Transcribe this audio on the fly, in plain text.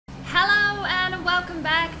and welcome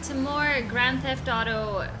back to more Grand Theft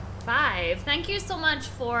Auto 5. Thank you so much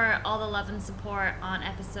for all the love and support on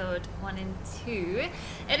episode 1 and 2.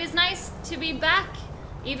 It is nice to be back,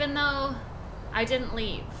 even though I didn't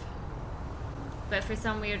leave. But for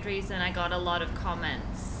some weird reason, I got a lot of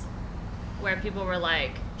comments where people were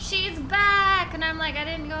like, she's back! And I'm like, I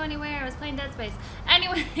didn't go anywhere, I was playing Dead Space.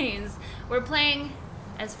 Anyways, we're playing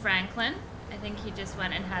as Franklin. I think he just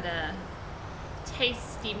went and had a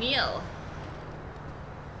tasty meal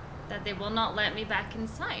that they will not let me back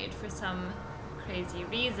inside for some crazy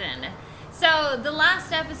reason. So the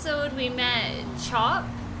last episode we met Chop,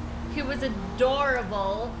 who was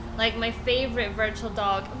adorable, like my favorite virtual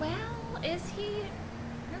dog. Well, is he?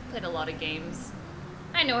 I've played a lot of games.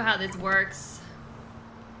 I know how this works.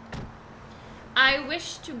 I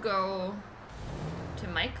wish to go to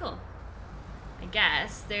Michael. I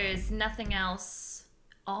guess there's nothing else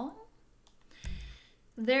on.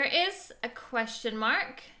 There is a question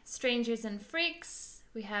mark. Strangers and freaks.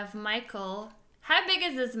 We have Michael. How big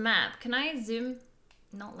is this map? Can I zoom?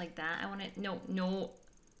 Not like that. I want it. No.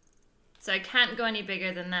 So I can't go any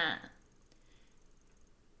bigger than that.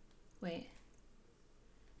 Wait.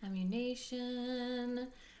 Ammunition. What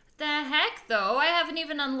the heck though? I haven't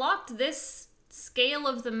even unlocked this scale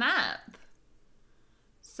of the map.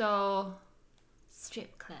 So,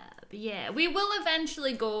 strip club. Yeah, we will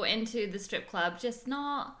eventually go into the strip club, just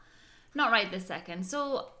not right this second.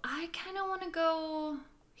 So I kind of want to go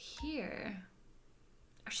here.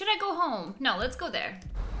 Or should I go home? No, let's go there.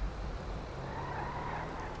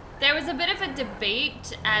 There was a bit of a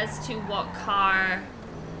debate as to what car,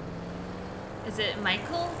 is it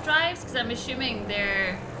Michael drives? Because I'm assuming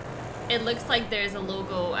it looks like there's a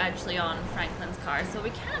logo actually on Franklin's car, so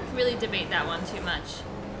we can't really debate that one too much.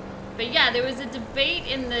 But yeah, there was a debate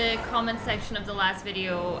in the comment section of the last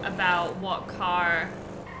video about what car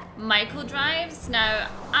Michael drives. Now,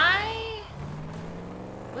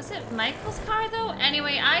 was it Michael's car though?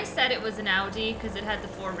 Anyway, I said it was an Audi because it had the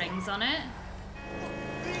 4 rings on it.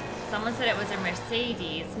 Someone said it was a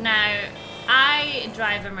Mercedes. Now, I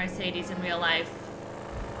drive a Mercedes in real life,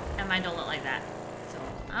 and mine don't look like that. So,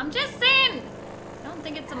 I'm just saying, I don't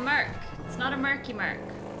think it's a Merc. It's not a Mercy Merc.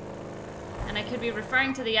 And I could be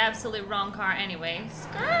referring to the absolute wrong car anyway.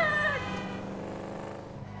 Skirt!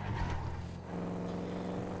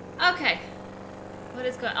 Okay. What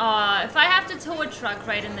is going on? If I have to tow a truck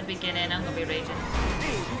right in the beginning, I'm gonna be raging.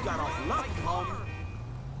 Hey, you got off lucky, homie.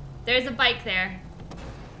 There's a bike there.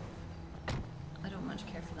 I don't much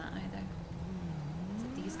care for that either. Is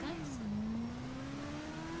it these guys?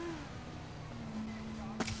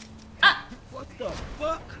 Ah! What the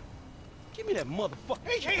fuck? Give me that motherfucker.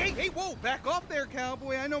 Hey, whoa, back off there,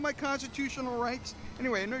 cowboy. I know my constitutional rights.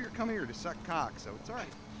 Anyway, I know you're coming here to suck cock, so it's all right.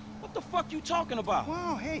 What the fuck you talking about?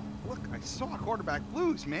 Wow, hey, look, I saw Quarterback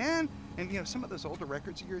Blues, man. And, you know, some of those older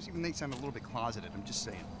records of yours, even they sound a little bit closeted, I'm just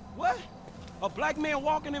saying. What? A black man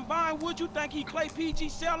walking in Vinewood, you think he Clay PG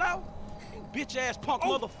sellout? You bitch-ass punk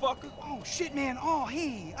motherfucker. Oh, shit, man. Oh,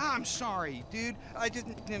 hey, I'm sorry, dude. I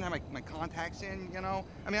didn't have my contacts in, you know?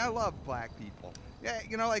 I mean, I love black people. Yeah,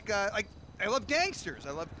 you know, I love gangsters.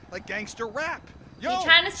 I love, like, gangster rap. Yo, You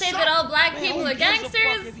trying to say that all black Man, people who are gives a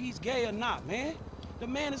gangsters? fuck if he's gay or not, man? The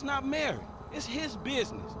man is not married. It's his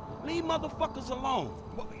business. Leave motherfuckers alone.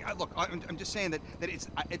 Well, look, I'm just saying that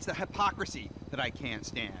it's the hypocrisy that I can't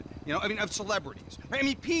stand. You know, I mean, of celebrities. Right? I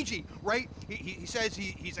mean, PG, right? He says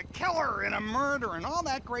he's a killer and a murderer and all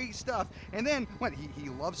that great stuff. And then, what, he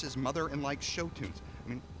loves his mother and likes show tunes. I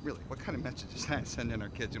mean, really, what kind of message does that send in our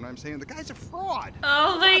kids? You know what I'm saying? The guy's a fraud.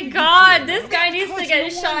 Oh my god, this guy needs to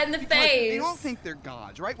get shot in the face. They all think they're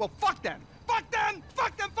gods, right? Well, fuck them. Fuck them!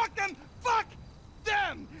 Fuck them! Fuck them! Fuck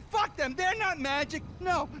them! Fuck them! They're not magic!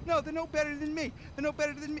 No, they're no better than me. They're no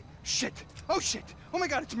better than me. Shit! Oh shit! Oh my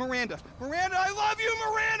god, it's Miranda! Miranda, I love you,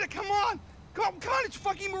 Miranda! Come on! Come on, it's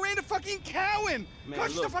fucking Miranda fucking Cowan! Man,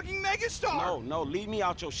 God, she's a fucking megastar! No, leave me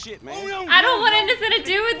out your shit, man. Oh, no, I don't want anything to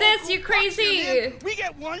do with this, you crazy! We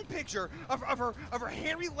get one picture of her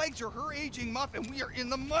hairy legs or her aging muff, and we are in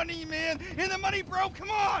the money, man! In the money, bro!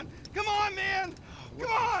 Come on! Come on, man!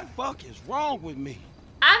 Come on! What the fuck is wrong with me?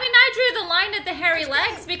 I mean, I drew the line at the hairy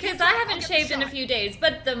legs because I haven't shaved in a few days,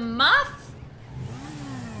 but the muff?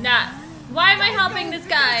 Nah. Why am I helping this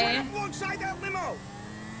guy? Alongside that limo!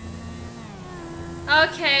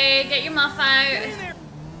 Okay, get your muff out. Get in there!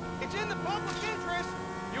 It's in the public interest!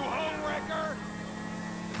 You home wrecker!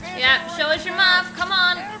 Yep, show us your muff, come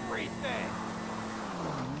on. Everything!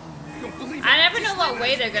 You don't believe it. I never know what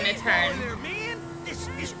way they're gonna turn. There, man. This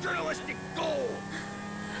is journalistic gold!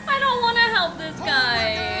 I don't want to help this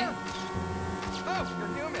guy. Oh,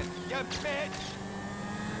 you're human, you bitch!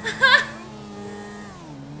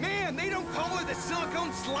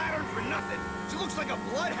 silicone slattern for nothing. She looks like a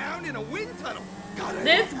bloodhound in a wind tunnel. God,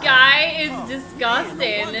 This guy is Man, no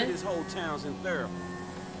disgusting. wonder this whole town's in therapy.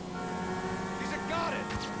 He's a goddess.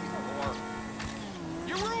 He's a whore.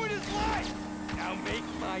 You ruined his life. Now make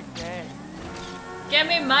my day. Get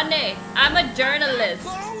me money. I'm a journalist.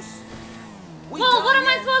 Close. Well, what am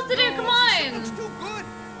I supposed to do? Come She on. looks too good.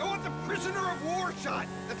 I want the prisoner of war shot.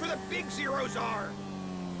 That's where the big zeros are.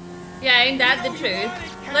 Yeah, ain't that the truth?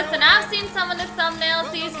 Listen, I've seen some of the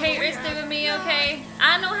thumbnails these haters do with me, okay?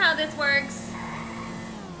 I know how this works.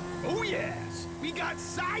 Oh yes, we got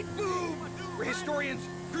side boob. We're historians,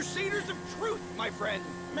 crusaders of truth, my friend.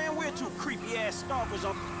 Man, we're two creepy ass stalkers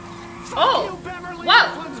on. Oh,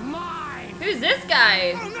 whoa. Mine. Who's this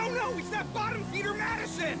guy? Oh no, it's that bottom feeder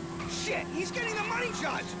Madison. Shit, he's getting the money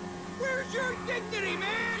shots. Where's your dignity,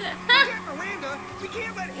 man? We got Miranda. We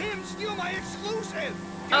can't let him steal my exclusive.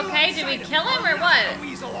 Okay, did we kill him or what?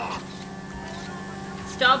 Weasel off.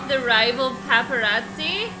 Stop the rival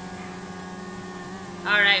paparazzi?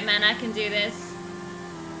 Alright, man, I can do this.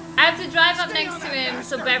 I have to drive up next to him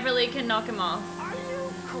so Beverly can knock him off. Are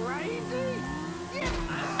you crazy? Yeah.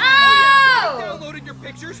 Oh! I downloaded your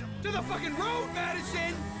pictures to the fucking road,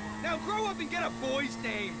 Madison. Now grow up and get a boy's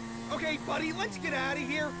name. Okay, buddy, let's get out of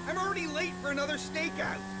here. I'm already late for another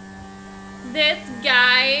stakeout. This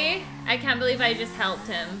guy, I can't believe I just helped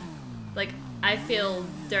him. Like, I feel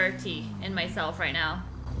dirty in myself right now.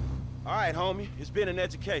 All right, homie. It's been an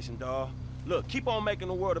education, dawg. Look, keep on making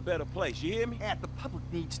the world a better place. You hear me? The public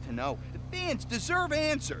needs to know. The fans deserve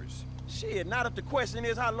answers. Shit, not if the question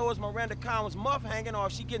is how low is Miranda Collins' muff hanging or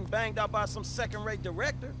if she getting banged out by some second-rate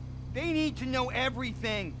director. They need to know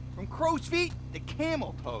everything, from crow's feet to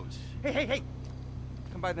camel toes. Hey.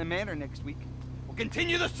 Come by the manor next week. We'll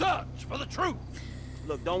continue the search for the truth.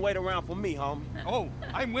 Look, don't wait around for me, homie. Oh,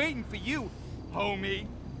 I'm waiting for you, homie.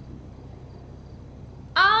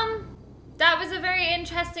 That was a very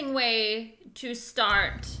interesting way to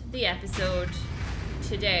start the episode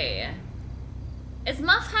today. Is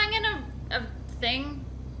muff hanging a thing?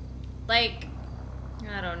 Like,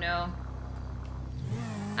 I don't know.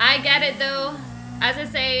 I get it though. As I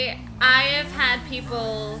say, I have had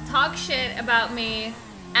people talk shit about me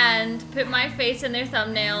and put my face in their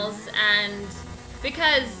thumbnails, and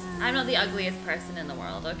because I'm not the ugliest person in the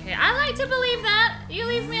world, okay? I like to believe that. You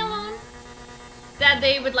leave me alone. That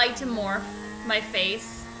they would like to morph my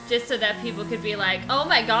face just so that people could be like, oh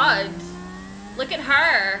my god, look at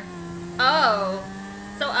her. Oh,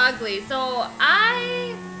 so ugly. So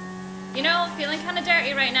I, you know, feeling kind of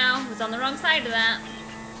dirty right now. Was on the wrong side of that.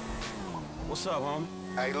 What's up, homie?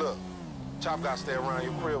 Hey, look. Chop got to stay around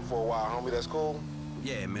your crib for a while, homie. That's cool?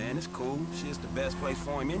 Yeah, man, it's cool. Shit's the best place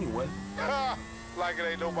for him anyway. Like it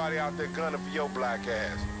ain't nobody out there gunning for your black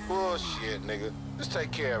ass. Bullshit, nigga. Just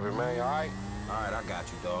take care of it, man, all right? All right, I got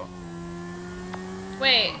you, dawg.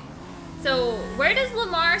 Wait, so where does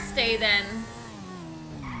Lamar stay then?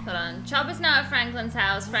 Hold on. Chop is now at Franklin's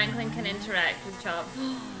house. Franklin can interact with Chop.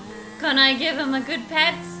 Can I give him a good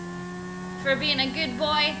pet? For being a good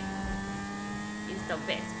boy? He's the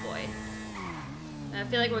best boy. I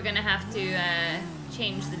feel like we're gonna have to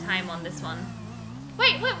change the time on this one.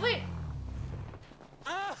 Wait.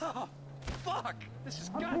 Oh, fuck! This has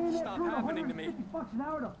got to stop happening to me. $150 an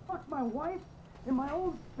hour to fuck my wife in my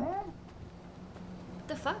own bed? What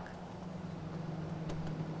the fuck?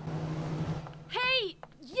 Hey,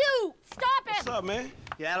 you! Stop it! What's up, man?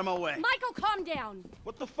 Get out of my way. Michael, calm down.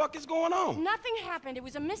 What the fuck is going on? Nothing happened. It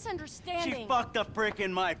was a misunderstanding. She fucked a brick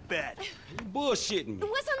in my bed. You bullshitting me. It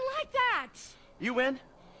wasn't like that. You in?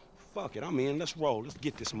 Fuck it, I'm in. Let's roll. Let's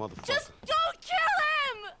get this motherfucker. Just don't kill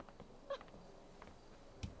him!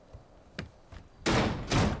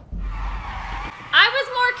 I was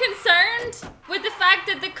more concerned with the fact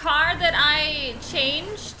that the car that I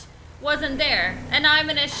changed wasn't there. And I'm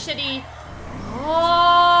in a shitty...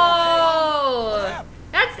 Oh!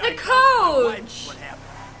 That's the coach! What happened?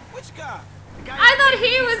 Which guy? I thought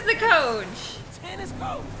he was the coach. Tennis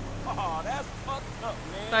coach? Oh, that's fucked up,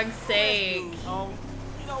 man. Fuck's sake. Dude, homie.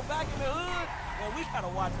 You know, back in the hood, man, we gotta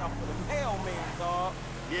watch out for the mailman, dog.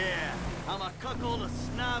 Yeah, I'm a cuckold, a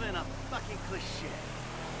snob, and a fucking cliche.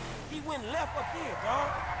 He went left up here, dog.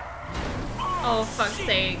 Oh, fuck's shit.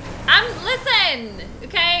 sake. Listen,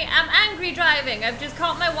 okay? I'm angry driving. I've just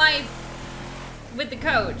caught my wife with the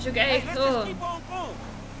coach, okay? Hey, let's Ugh. just keep on going.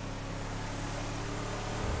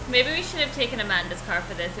 Maybe we should have taken Amanda's car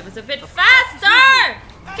for this. It was a bit faster!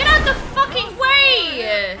 Get out the fucking way!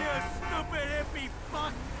 You stupid hippie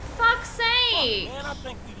fuck! Fuck's sake! Man, I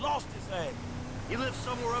think we lost his ass. He lives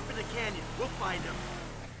somewhere up in the canyon. We'll find him.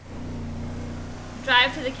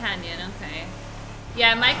 Drive to the canyon, okay.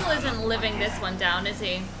 Yeah, Michael isn't living this one down, is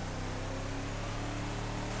he?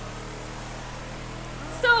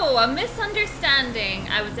 So, a misunderstanding.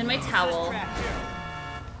 I was in my towel.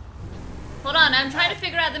 Hold on, I'm trying to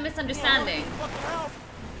figure out the misunderstanding.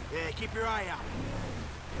 Yeah, keep your eye out.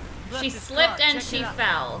 She slipped and she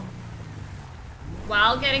fell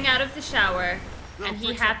while getting out of the shower, and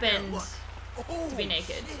he happened to be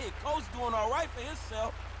naked. Shit, Coach doing all right for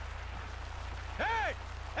himself. Hey,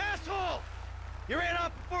 asshole! You ran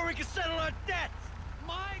off before we could settle our debts.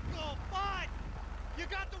 Michael, bud, you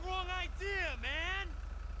got the wrong idea, man.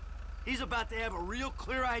 He's about to have a real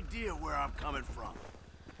clear idea where I'm coming from.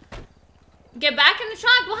 Get back in the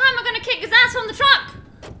truck? Well, how am I gonna kick his ass from the truck?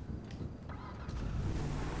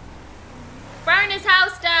 Burn his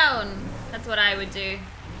house down. That's what I would do.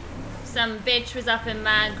 Some bitch was up in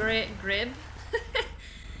my crib.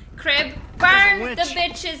 Burn the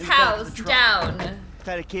bitch's house down.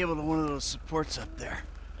 Tied a cable to one of those supports up there.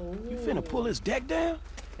 You finna pull his deck down?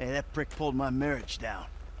 Hey, that prick pulled my marriage down.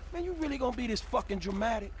 Man, you really gonna be this fucking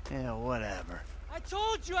dramatic? Yeah, whatever. I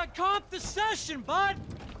told you I'd comp the session, bud.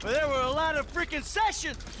 Well, there were a lot of freaking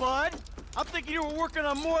sessions, bud. I'm thinking you were working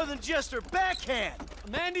on more than just her backhand.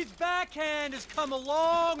 Mandy's backhand has come a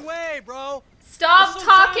long way, bro. Stop Sometimes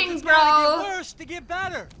talking, it's gotta bro. get worse to get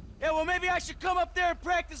better. Yeah, well, maybe I should come up there and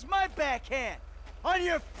practice my backhand. On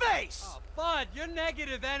your face! Oh, bud, your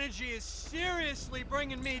negative energy is seriously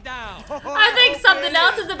bringing me down. I think something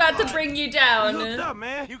else is about to bring you down. Look up,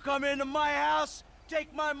 man. You come into my house,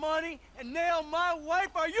 take my money, and nail my wife?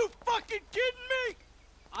 Are you fucking kidding me?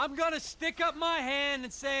 I'm gonna stick up my hand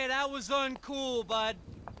and say that was uncool, bud.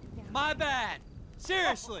 My bad.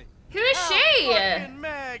 Seriously. Who is she? Fucking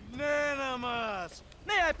magnanimous.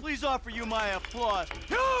 May I please offer you my applause?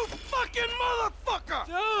 You fucking motherfucker!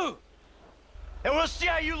 Dude! And we'll see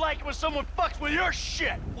how you like it when someone fucks with your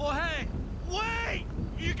shit. Well, hey, wait!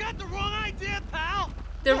 You got the wrong idea, pal!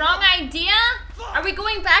 The wrong idea? Are we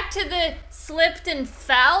going back to the slipped and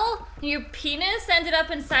fell? Your penis ended up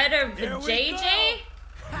inside of the JJ?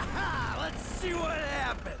 Let's see what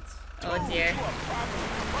happens. Oh dear.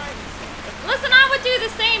 Listen, I would do the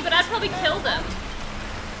same, but I'd probably kill them.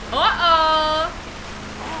 Uh-oh.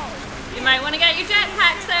 You might want to get your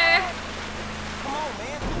jetpack, sir. Come on,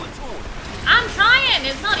 man, do it to him. I'm trying.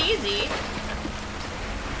 It's not easy.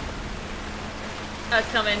 Oh,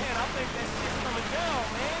 it's coming. Man, I think that shit's coming down,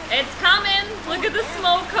 man. It's coming. Look at the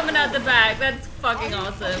smoke coming out the back. That's fucking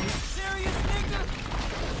awesome. Serious, nigga?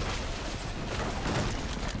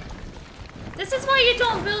 This is why you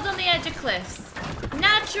don't build on the edge of cliffs.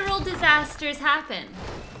 Natural disasters happen.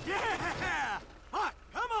 Yeah! Fuck,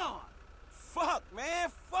 come on! Fuck, man,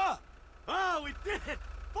 fuck. Oh, we did it!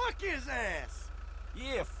 Fuck his ass!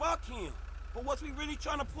 Yeah, fuck him. But was we really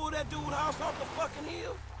trying to pull that dude's house off the fucking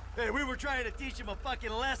hill? Hey, we were trying to teach him a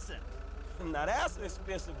fucking lesson. Now that's an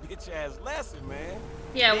expensive bitch-ass lesson, man.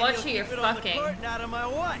 Yeah, Maybe watch he'll who you're keep it on the fucking. court and out of my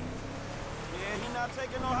wife. Yeah, he not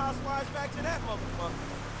taking no housewives back to that motherfucker.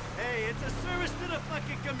 Hey, it's a service to the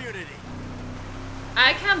fucking community.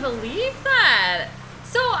 I can't believe that.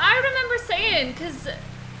 So I remember saying, because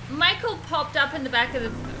Michael popped up in the back of the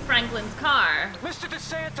Franklin's car. Mr.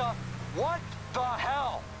 DeSanta, what the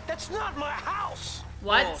hell? That's not my house!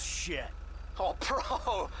 What? Oh, shit. Oh,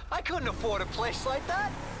 bro, I couldn't afford a place like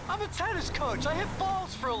that. I'm a tennis coach. I hit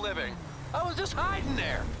balls for a living. I was just hiding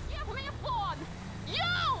there. Give me a phone!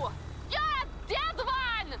 You! You're a dead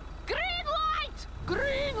one! Green light!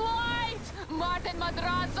 Green light! Martin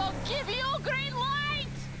Madrazo, give you green light!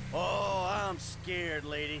 Oh, I'm scared,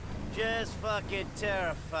 lady. Just fucking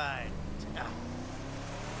terrified.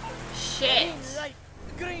 Shit.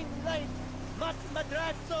 Green light,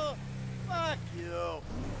 Madrazo. Fuck you.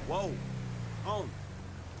 Whoa. Homie.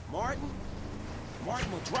 Martin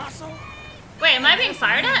Madrazo? Wait, am I being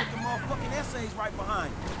fired at? The motherfucking essays right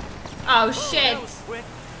behind you. Oh shit. That was quick.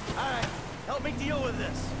 All right, help me deal with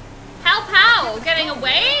this. Help how? Getting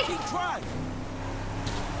away? Keep trying.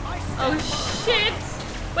 Oh shit.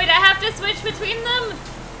 Wait, I have to switch between them?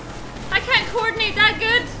 I can't coordinate that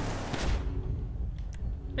good.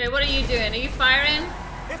 Wait, what are you doing? Are you firing?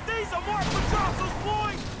 If these are Mark Madrazo's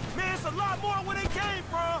boys, man, it's a lot more where they came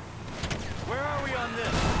from. Where are we on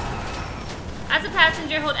this? As a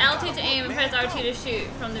passenger, hold L2 to aim and press R2 to shoot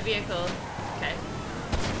from the vehicle. Okay.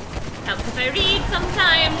 Helps if I read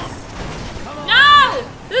sometimes. No!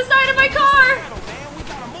 This side of my car! Man, we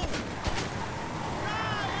gotta move.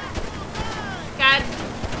 God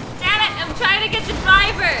damn it, I'm trying to get the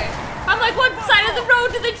driver. I'm like, what side of the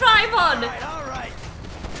road do they drive on? All right.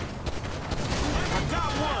 I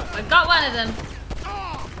got one. I got one of them.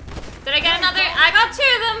 Did I get another? I got two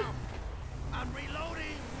of them. I'm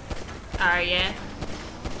reloading. Are ya?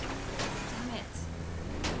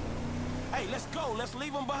 Let's go. Let's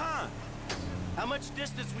leave him behind. How much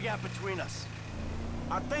distance we got between us?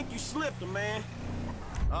 I think you slipped him, man.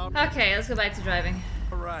 Okay, let's go back to driving.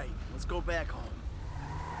 All right, let's go back home.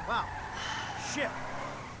 Wow. Shit.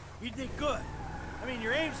 You did good. I mean,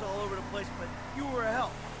 your aim's all over the place, but you were a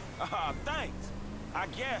help. Thanks. I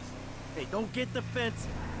guess. Hey, don't get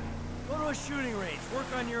defensive. Go to a shooting range. Work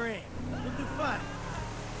on your aim. You'll do fine.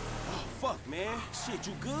 Oh, fuck, man. Shit,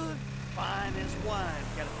 you good? Fine as wine.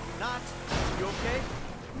 Got a few knots. You okay?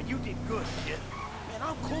 I mean, you did good, kid. Man,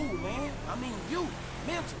 I'm cool, man. I mean, you.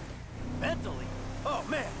 Mentally. Mentally? Oh,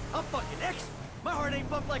 man. I'm fucking excellent. My heart ain't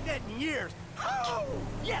pumped like that in years. Oh,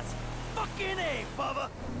 yes. Fucking A, Bubba.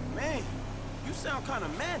 Man, you sound kind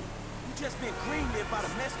of manic. You just been greenlit by the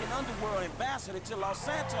Mexican underworld ambassador to Los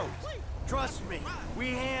Santos. Trust me, we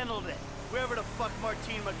handled it. Whoever the fuck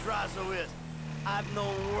Martin Madrazo is, I've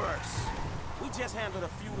known worse. We just handled a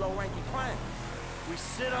few low-ranking crimes. We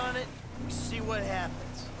sit on it, we see what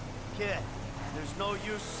happens. Kid, there's no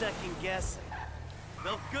use second-guessing.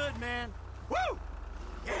 Felt good, man. Woo!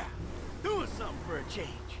 Yeah, doing something for a change.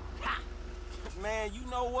 Ha! Man, you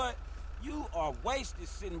know what? You are wasted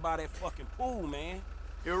sitting by that fucking pool, man.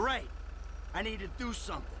 You're right. I need to do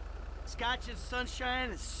something. Scotch and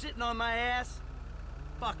sunshine is sitting on my ass.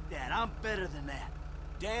 Fuck that, I'm better than that.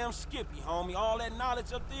 Damn Skippy, homie. All that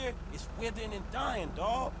knowledge up there is withering and dying,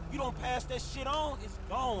 dawg. You don't pass that shit on, it's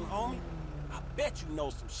gone, homie. I bet you know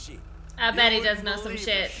some shit. I bet he does know some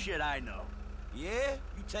shit. Shit I know. Yeah?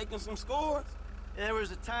 You taking some scores? There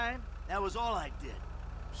was a time, that was all I did.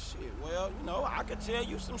 Shit, well, you know, I could tell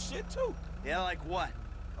you some shit, too. Yeah, like what?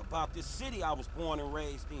 About this city I was born and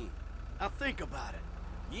raised in. I'll think about it.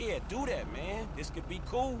 Yeah, do that, man. This could be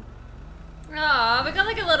cool. Oh, we got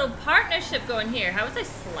like a little partnership going here. How was I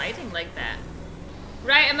sliding like that?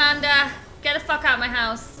 Right, Amanda. Get the fuck out of my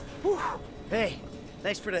house. Whew. Hey,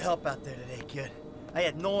 thanks for the help out there today, kid. I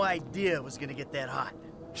had no idea it was gonna get that hot.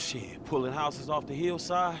 Shit, pulling houses off the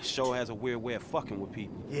hillside sure has a weird way of fucking with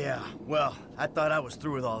people. Yeah, well, I thought I was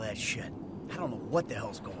through with all that shit. I don't know what the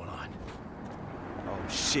hell's going on. Oh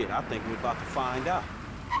shit, I think we're about to find out.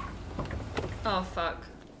 Oh, fuck.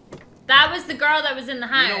 That was the girl that was in the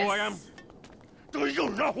house. You know who I am? Do you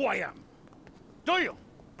know who I am? Do you?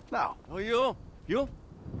 No. Who you? You?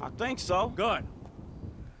 I think so. Good.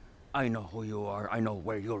 I know who you are. I know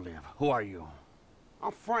where you live. Who are you?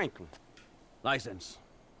 I'm Franklin. License.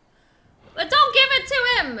 But don't give it to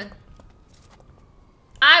him!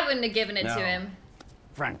 I wouldn't have given it to him.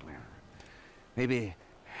 Franklin. Maybe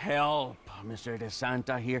help Mr. De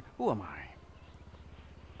Santa here. Who am I?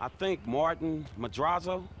 I think Martin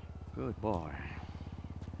Madrazo. Good boy.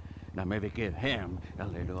 Now maybe give him a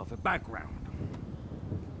little of a background.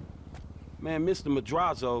 Man, Mr.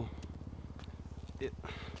 Madrazo...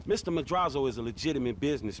 Mr. Madrazo is a legitimate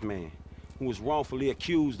businessman who was wrongfully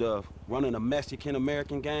accused of running a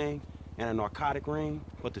Mexican-American gang and a narcotic ring,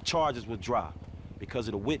 but the charges were dropped because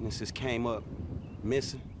of the witnesses came up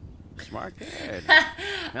missing. Smart kid.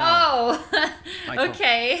 Oh, Michael,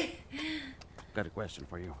 okay. got a question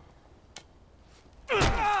for you.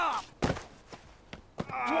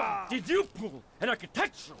 What did you pull an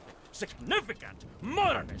architectural, significant,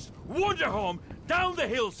 modernist wonder home down the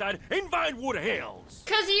hillside in Vinewood Hills?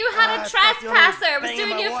 Because you had a trespasser. I was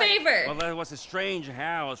doing you a favor. Well, that was a strange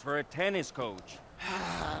house for a tennis coach.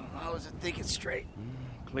 I wasn't thinking straight.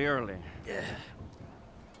 Clearly.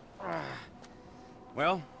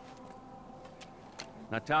 Well,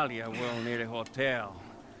 Natalia will need a hotel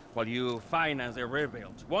while you finance the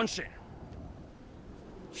rebuild, won't she?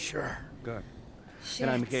 Sure. Good. Shit.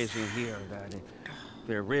 And I'm guessing here that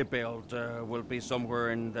the rebuild will be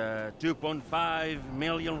somewhere in the 2.5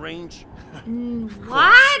 million range.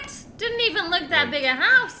 What? Didn't even look that big a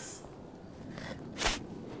house.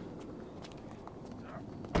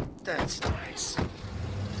 That's nice.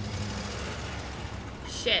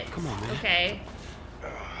 Shit. Come on, man. Okay.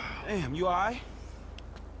 Damn, you alright?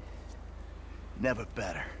 Never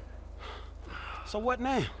better. So what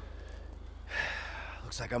now?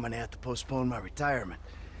 Looks like I'm gonna have to postpone my retirement.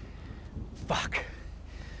 Fuck.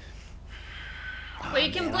 Well,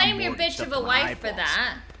 you can man, blame I'm your mortgaged bitch up of a to my wife for eyeballs.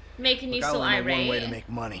 that. Making you Look, I so only know irate. one way to make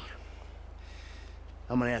money.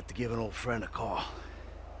 I'm gonna have to give an old friend a call.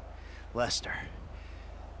 Lester.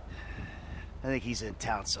 I think he's in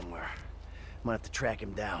town somewhere. I'm gonna have to track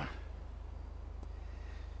him down.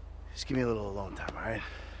 Just give me a little alone time, all right?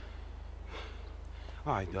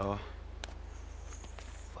 All right, dawg.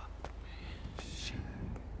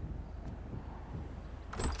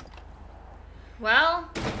 Well,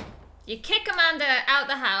 you kick Amanda out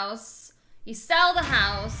the house, you sell the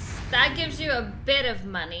house, that gives you a bit of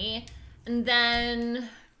money, and then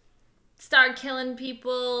start killing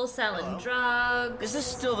people, selling drugs. Is this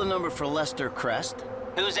still the number for Lester Crest?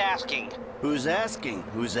 Who's asking? Who's asking?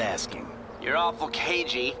 Who's asking? You're awful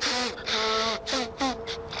cagey.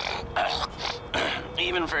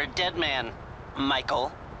 Even for a dead man,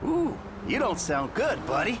 Michael. Ooh, you don't sound good,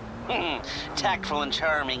 buddy. Tactful and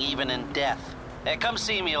charming even in death. Hey, come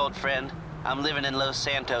see me, old friend. I'm living in Los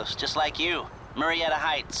Santos, just like you. Murrieta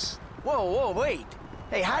Heights. Whoa, wait.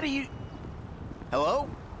 Hey, how do you... Hello?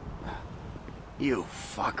 You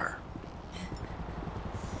fucker.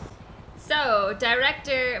 So,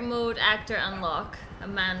 director mode actor unlock.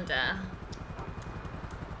 Amanda.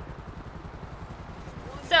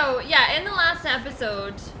 So, yeah, in the last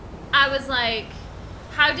episode, I was like,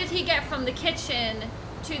 how did he get from the kitchen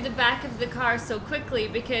to the back of the car so quickly?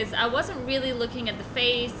 Because I wasn't really looking at the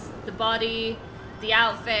face, the body, the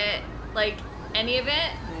outfit, like, any of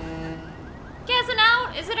it. Yeah,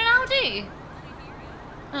 is it an Audi?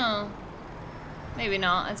 Oh. Maybe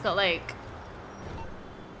not. It's got, like,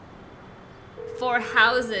 4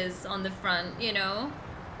 houses on the front, you know?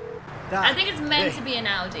 I think it's meant to be an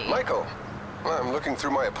Audi. Michael, I'm looking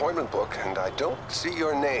through my appointment book and I don't see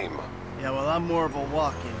your name. Yeah, well, I'm more of a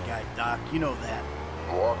walk-in guy, Doc. You know that.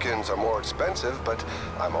 Walk-ins are more expensive, but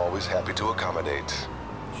I'm always happy to accommodate.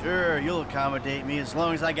 Sure, you'll accommodate me as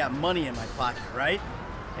long as I got money in my pocket, right?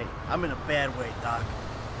 Hey, I'm in a bad way, Doc.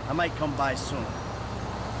 I might come by soon.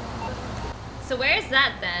 So where's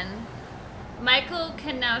that then? Michael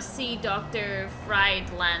can now see Dr.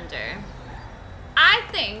 Friedlander. I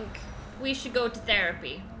think we should go to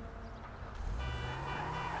therapy.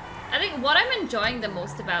 I think what I'm enjoying the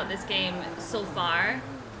most about this game so far,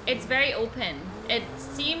 it's very open. It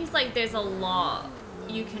seems like there's a lot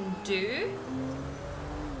you can do.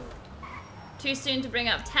 Too soon to bring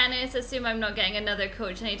up tennis. Assume I'm not getting another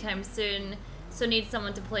coach anytime soon. So need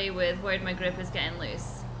someone to play with. Worried my grip is getting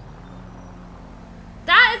loose.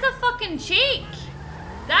 That is a fucking cheek.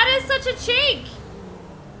 That is such a cheek.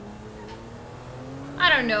 I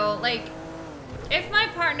don't know, like, if my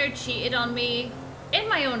partner cheated on me in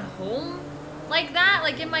my own home like that,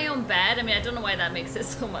 like in my own bed, I mean, I don't know why that makes it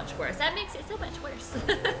so much worse. That makes it so much worse.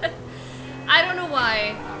 I don't know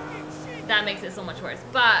why that makes it so much worse,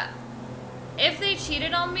 but if they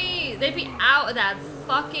cheated on me, they'd be out of that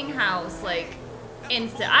fucking house, like,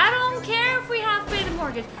 instant. I don't care if we have to pay the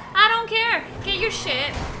mortgage. I don't care. Get your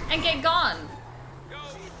shit and get gone.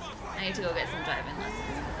 I need to go get some driving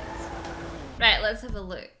lessons. Right, let's have a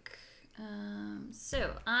look.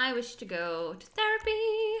 So, I wish to go to therapy.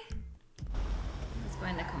 It's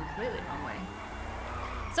going the completely wrong way.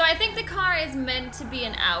 So, I think the car is meant to be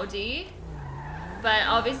an Audi, but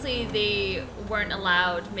obviously they weren't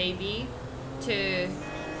allowed, maybe, to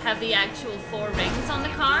have the actual 4 rings on the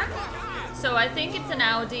car. So, I think it's an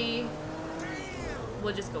Audi.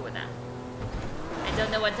 We'll just go with that. I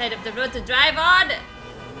don't know what side of the road to drive on.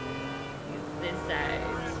 It's this side.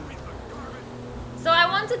 So I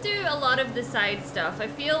want to do a lot of the side stuff. I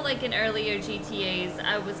feel like in earlier GTAs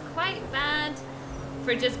I was quite bad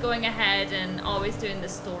for just going ahead and always doing the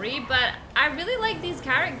story, but I really like these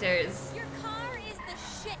characters. Your car is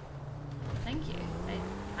the shit. Thank you.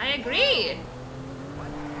 I agree.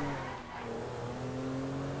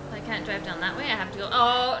 I can't drive down that way. I have to go.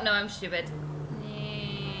 Oh, no, I'm stupid.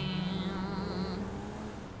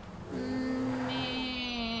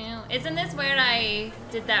 Isn't this where I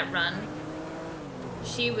did that run?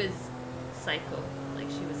 She was psycho. Like,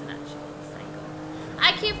 she was an actual psycho.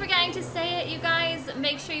 I keep forgetting to say it, you guys.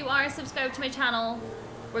 Make sure you are subscribed to my channel.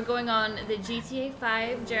 We're going on the GTA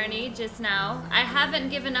 5 journey just now. I haven't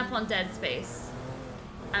given up on Dead Space.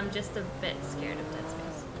 I'm just a bit scared of Dead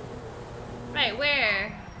Space. Right,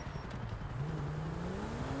 where?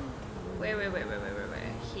 Where?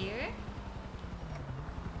 Here?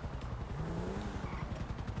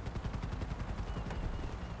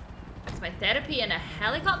 My therapy in a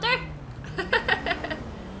helicopter?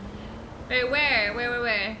 Wait,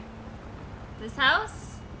 where? This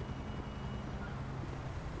house?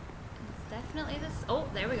 It's definitely this. Oh,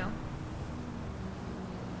 there we go.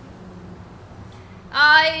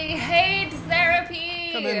 I hate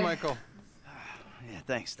therapy. Come in, Michael. Yeah,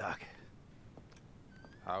 thanks, Doc.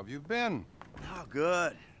 How have you been? Oh,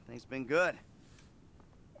 good. Things been good.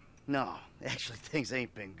 No, actually, things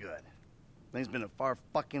ain't been good. Things been a far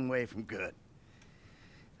fucking way from good.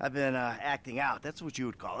 I've been acting out. That's what you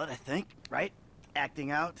would call it, I think, right?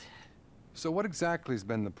 Acting out. So what exactly has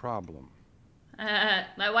been the problem?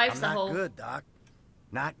 My wife's the whole. Not good, Doc.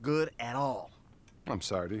 Not good at all. I'm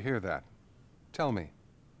sorry to hear that. Tell me.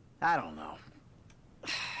 I don't know.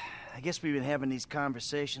 I guess we've been having these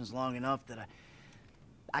conversations long enough that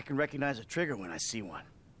I can recognize a trigger when I see one.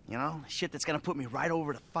 You know? Shit that's gonna put me right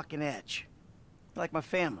over the fucking edge. Like my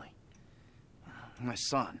family. My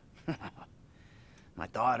son. My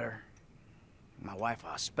daughter. My wife,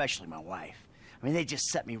 especially my wife. I mean, they just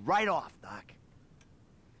set me right off, Doc.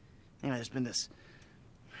 You know, there's been this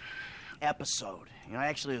episode. You know,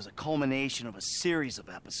 actually it was a culmination of a series of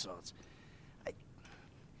episodes.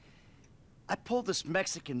 I pulled this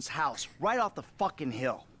Mexican's house right off the fucking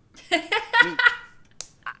hill. I mean,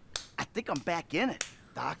 I think I'm back in it,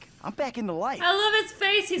 Doc. I'm back into life. I love his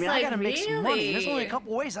face. He's like, I gotta make some money. really? There's only a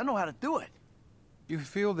couple ways I know how to do it. You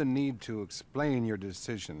feel the need to explain your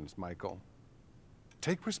decisions, Michael.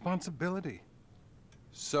 Take responsibility.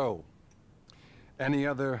 So, any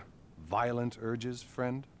other violent urges,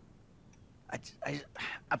 friend?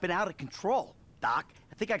 I've been out of control, Doc.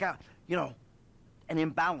 I think I got, you know, an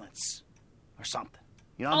imbalance or something.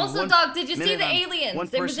 You know, Also, Doc, did you see the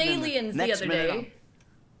aliens? There was aliens the other day.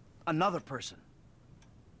 Another person.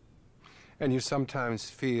 And you sometimes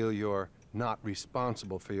feel you're not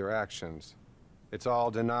responsible for your actions. It's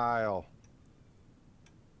all denial.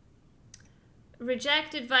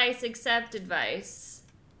 Reject advice, accept advice.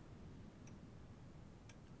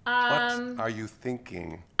 What are you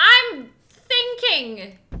thinking? I'm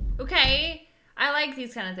thinking. Okay, I like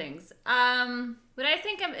these kind of things. But I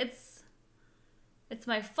think it's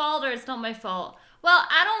my fault or it's not my fault. Well,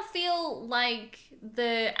 I don't feel like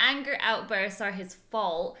the anger outbursts are his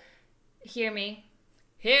fault. Hear me.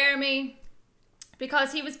 Hear me.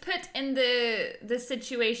 Because he was put in the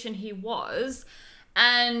situation he was,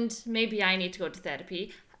 and maybe I need to go to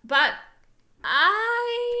therapy. But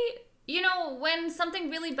you know, when something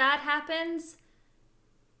really bad happens,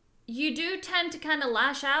 you do tend to kind of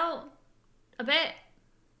lash out a bit.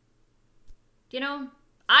 You know,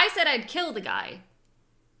 I said I'd kill the guy.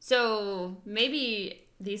 So maybe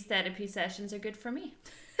these therapy sessions are good for me.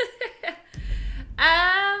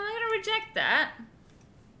 I'm gonna reject that.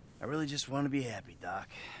 I really just want to be happy, Doc.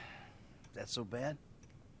 That's so bad?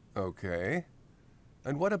 Okay.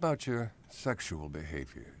 And what about your sexual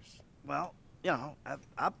behaviors? Well, you know,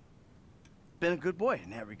 I've been a good boy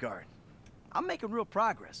in that regard. I'm making real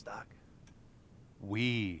progress, Doc.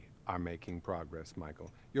 We are making progress,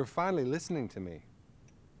 Michael. You're finally listening to me.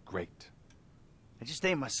 Great. I just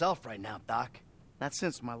ain't myself right now, Doc. Not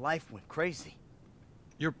since my life went crazy.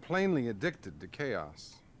 You're plainly addicted to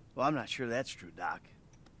chaos. Well, I'm not sure that's true, Doc.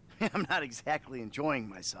 I'm not exactly enjoying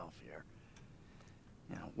myself here.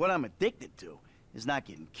 You know, what I'm addicted to is not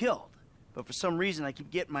getting killed. But for some reason, I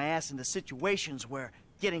keep getting my ass into situations where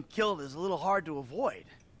getting killed is a little hard to avoid.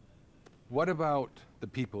 What about the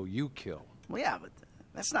people you kill? Well, yeah, but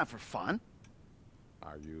that's not for fun.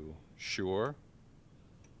 Are you sure?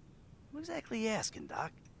 What exactly are you asking,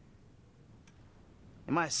 Doc?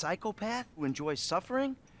 Am I a psychopath who enjoys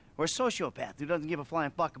suffering? Or a sociopath who doesn't give a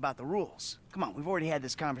flying fuck about the rules? Come on, we've already had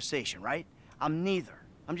this conversation, right? I'm neither.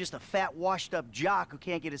 I'm just a fat, washed-up jock who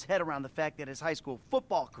can't get his head around the fact that his high school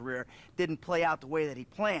football career didn't play out the way that he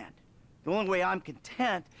planned. The only way I'm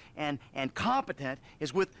content and competent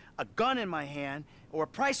is with a gun in my hand or a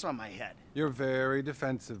price on my head. You're very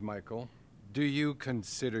defensive, Michael. Do you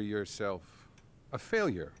consider yourself a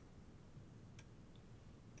failure?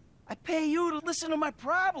 I pay you to listen to my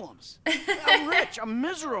problems. I'm rich. I'm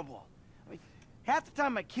miserable. I mean, half the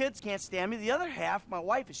time my kids can't stand me. The other half, my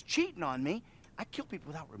wife is cheating on me. I kill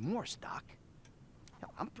people without remorse, Doc.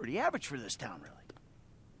 I'm pretty average for this town, really.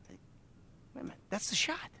 Hey, wait a minute. That's the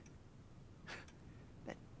shot.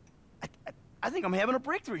 I think I'm having a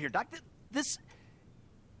breakthrough here, Doc.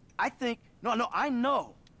 I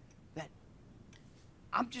know that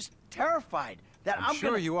I'm just terrified that I'm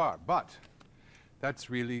sure you are, but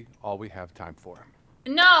that's really all we have time for.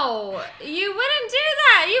 No, you wouldn't do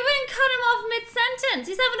that. You wouldn't cut him off mid-sentence.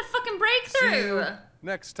 He's having a fucking breakthrough. See you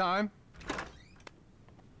next time.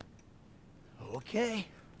 Okay.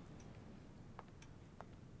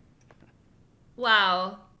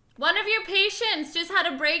 Wow. One of your patients just had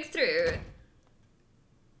a breakthrough.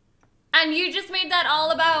 And you just made that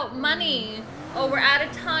all about money. Oh, we're out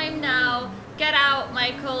of time now. Get out,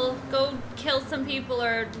 Michael. Go kill some people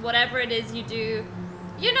or whatever it is you do.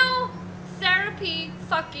 You know, therapy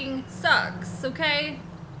fucking sucks, okay?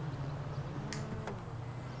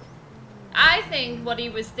 I think what he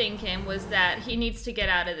was thinking was that he needs to get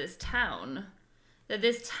out of this town. That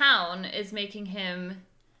this town is making him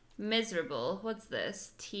miserable. What's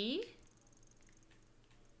this? Tea?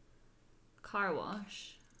 Car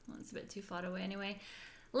wash. Well, it's a bit too far away anyway.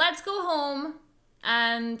 Let's go home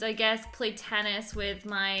and I guess play tennis with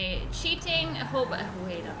my cheating. Wait a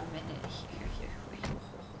minute.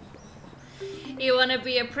 Here. You wanna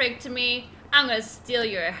be a prick to me? I'm gonna steal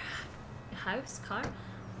your house, car?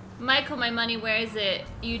 Michael, my money, where is it?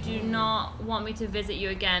 You do not want me to visit you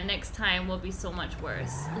again. Next time will be so much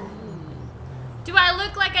worse. Ooh. Do I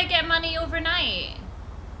look like I get money overnight?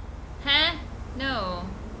 Huh? No.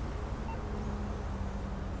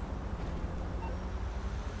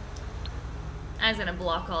 I'm gonna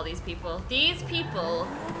block all these people. These people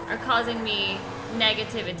are causing me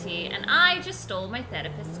negativity, and I just stole my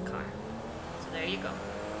therapist's car. So there you go.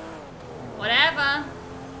 Whatever.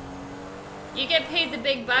 You get paid the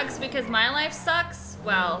big bucks because my life sucks?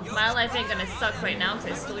 Well, my life ain't gonna suck right now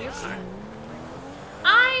because I stole your car.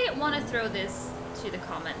 I want to throw this to the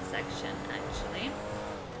comments section, actually.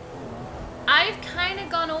 I've kind of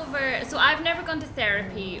gone over... So I've never gone to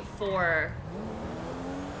therapy for...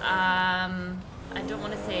 I don't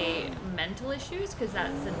want to say mental issues because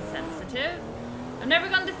that's insensitive. I've never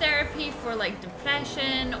gone to therapy for like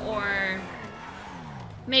depression or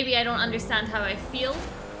maybe I don't understand how I feel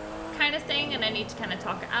kind of thing and I need to kind of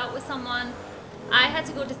talk it out with someone. I had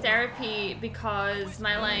to go to therapy because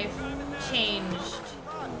my life changed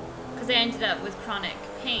because I ended up with chronic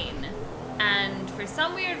pain, and for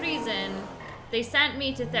some weird reason they sent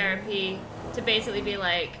me to therapy to basically be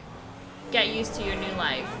like, get used to your new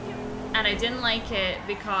life. And I didn't like it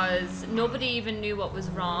because nobody even knew what was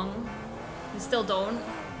wrong. They still don't.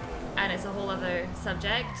 And it's a whole other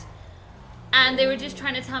subject. And they were just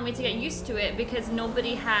trying to tell me to get used to it because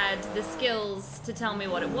nobody had the skills to tell me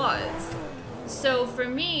what it was. So for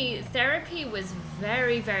me, therapy was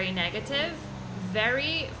very, very negative,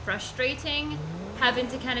 very frustrating, having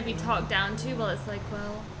to kind of be talked down to. Well, it's like,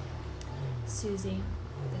 well, Susie,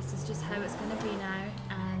 this is just how it's going to be now.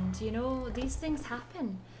 And, you know, these things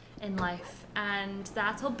happen in life, and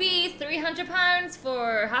that'll be £300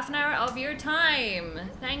 for half an hour of your time.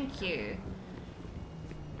 Thank you.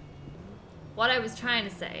 What I was trying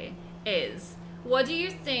to say is, what do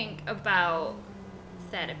you think about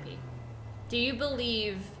therapy? Do you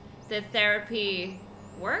believe that therapy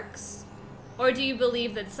works? Or do you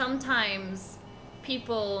believe that sometimes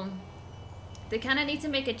people, they kind of need to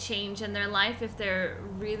make a change in their life if they're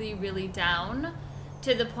really, really down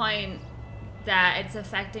to the point that it's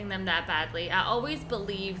affecting them that badly? I always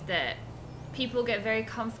believe that people get very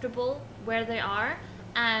comfortable where they are,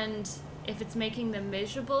 and if it's making them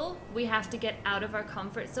miserable, we have to get out of our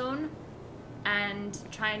comfort zone and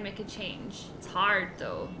try and make a change. It's hard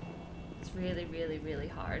though. It's really, really, really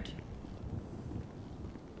hard.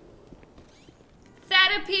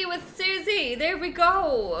 Therapy with Suzy! There we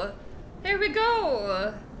go! There we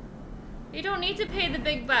go! You don't need to pay the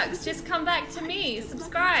big bucks, just come back to me,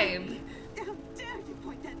 subscribe. How dare you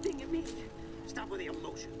point that thing at me? Stop with the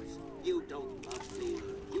emotions. You don't love me.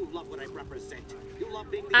 You love what I represent. You love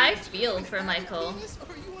being the I feel for Michael.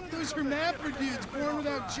 Or are you one of those hermaphrodites born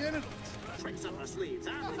without genitals? Tricks up our sleeves,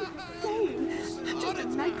 huh? Same. I'm just a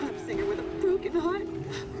nightclub singer with a broken heart.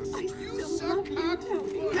 I still love you,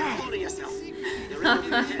 Tony. Hold yourself.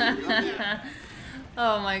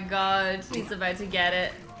 Oh my god, he's about to get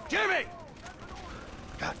it. Jimmy!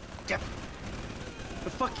 God damn it. The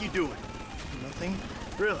fuck you doing? Nothing.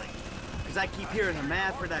 Really? Because I keep hearing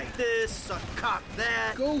hermaphrodite this, suck cock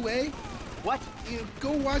that. Go away. What? You know,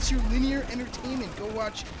 go watch your linear entertainment. Go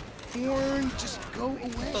watch porn. Just go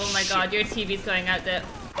away. Oh my god, your TV's going out there.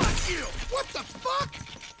 Fuck you! What the fuck?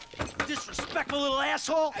 Disrespectful little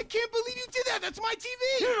asshole! I can't believe you did that! That's my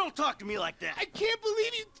TV! You don't talk to me like that! I can't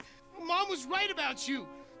believe you... Mom was right about you.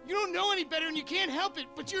 You don't know any better and you can't help it,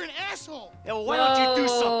 but you're an asshole. Yeah, well, why don't you do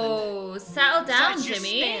something? Oh, settle down, Besides,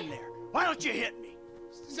 Jimmy. Just stand there. Why don't you hit me?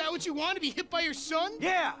 Is that what you want, to be hit by your son?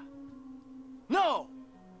 Yeah. No.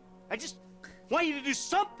 I just want you to do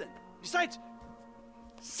something. Besides,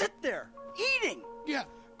 sit there, eating. Yeah,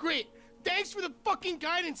 great. Thanks for the fucking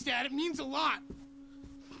guidance, Dad. It means a lot.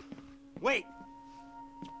 Wait.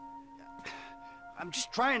 I'm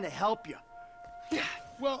just trying to help you. Yeah,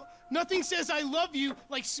 well, nothing says I love you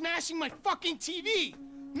like smashing my fucking TV.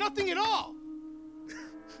 Nothing at all.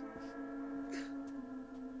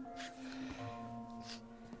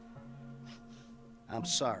 I'm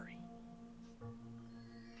sorry.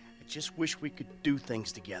 I just wish we could do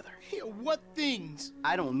things together. Yeah, what things?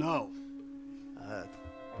 I don't know.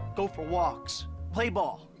 Go for walks, play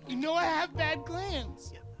ball. You know I have bad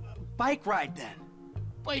glands. Bike ride then.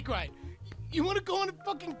 Bike ride? You want to go on a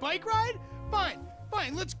fucking bike ride? Fine,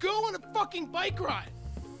 fine, let's go on a fucking bike ride.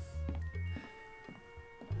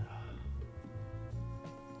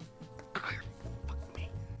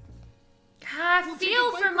 I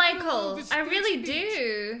feel for Michael. I really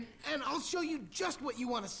do. And I'll show you just what you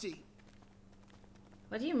want to see.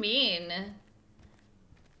 What do you mean?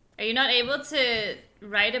 Are you not able to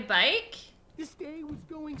ride a bike? This day was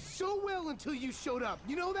going so well until you showed up.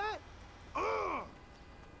 You know that? Ugh!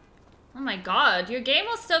 Oh my god, your game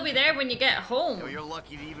will still be there when you get home. Yo, you're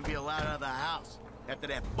lucky to even be allowed out of the house after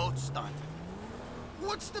that boat stunt.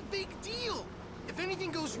 What's the big deal? If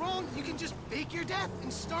anything goes wrong, you can just fake your death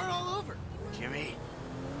and start all over. Jimmy.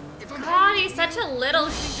 God, he's such a little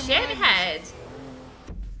shithead.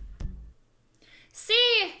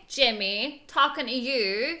 See, Jimmy, talking to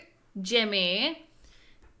you, Jimmy.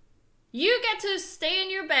 You get to stay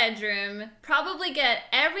in your bedroom, probably get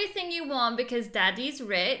everything you want because daddy's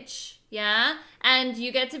rich, yeah? And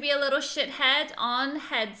you get to be a little shithead on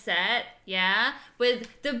headset, yeah? With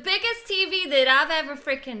the biggest TV that I've ever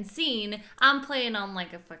freaking seen. I'm playing on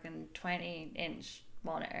like a fucking 20-inch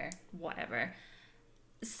monitor, whatever.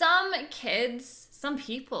 Some kids, some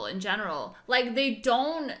people in general, like they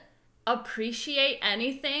don't appreciate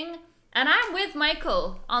anything. And I'm with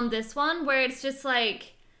Michael on this one where it's just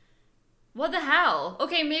like, what the hell?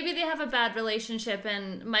 Okay, maybe they have a bad relationship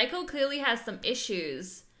and Michael clearly has some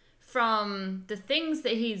issues from the things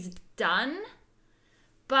that he's done.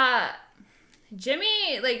 But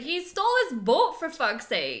Jimmy, like, he stole his boat for fuck's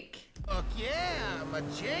sake. Fuck yeah, my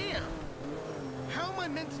jam. How am I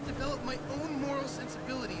meant to develop my own moral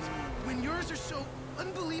sensibilities when yours are so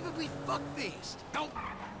unbelievably fuck-faced? Don't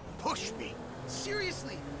push me.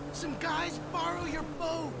 Seriously, some guys borrow your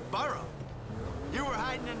boat. Borrow? You were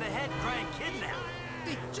hiding in the head crying kidnapped.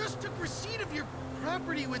 They just took receipt of your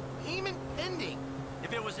property with payment pending.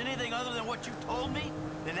 If it was anything other than what you told me,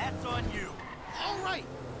 then that's on you. All right,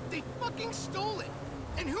 they fucking stole it.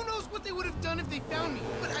 And who knows what they would have done if they found me.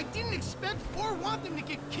 But I didn't expect or want them to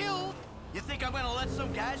get killed. You think I'm gonna let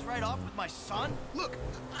some guys ride off with my son? Look,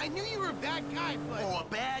 I knew you were a bad guy, but... Oh,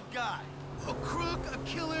 a bad guy. A crook, a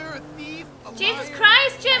killer, a thief, a Jesus liar.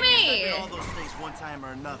 Christ, I Jimmy! guess I did all those things one time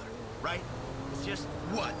or another, right? It's just...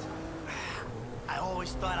 What? I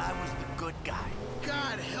always thought I was the good guy.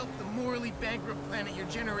 God help the morally bankrupt planet your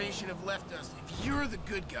generation have left us if you're the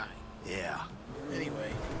good guy. Yeah.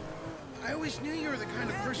 Anyway, I always knew you were the kind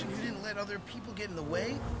of person who didn't let other people get in the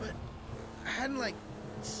way, but I hadn't, like,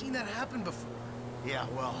 seen that happen before. Yeah,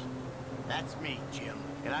 well, that's me, Jim.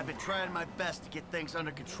 And I've been trying my best to get things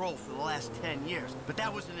under control for the last 10 years. But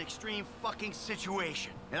that was an extreme fucking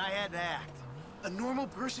situation, and I had to act. A normal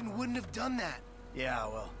person wouldn't have done that. Yeah,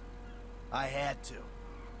 well, I had to.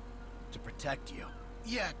 To protect you.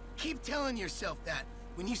 Yeah, keep telling yourself that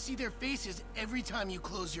when you see their faces every time you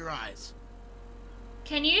close your eyes.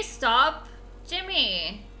 Can you stop,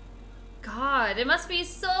 Jimmy? God, it must be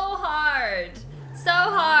so hard. So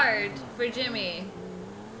hard for Jimmy.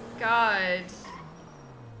 God.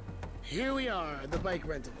 Here we are, the bike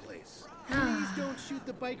rental place. Please don't shoot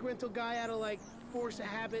the bike rental guy out of, like, force of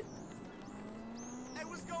habit. Hey,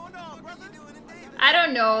 what's going on, brother? I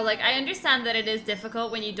don't know, like, I understand that it is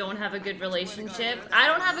difficult when you don't have a good relationship. I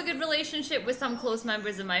don't have a good relationship with some close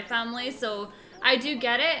members of my family, so I do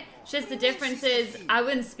get it. It's just the difference is I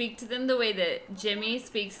wouldn't speak to them the way that Jimmy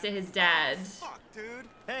speaks to his dad. Fuck, dude.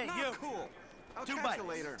 Hey, Not you. Cool. I'll Two catch bites. you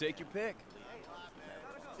later. Take your pick.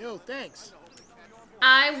 Yo, thanks.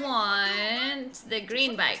 I want the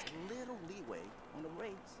green bike. Little leeway on the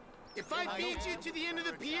rates. If I beat you to the end of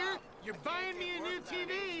the pier, you're buying me a new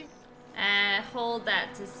TV. Hold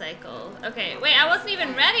that to cycle. Okay, wait, I wasn't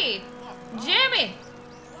even ready. Jimmy!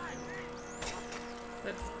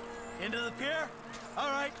 Whoops. Into the pier? All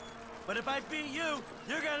right. But if I beat you,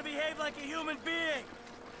 you're gonna behave like a human being.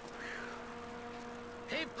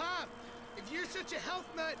 Hey, Pop, if you're such a health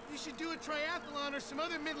nut, you should do a triathlon or some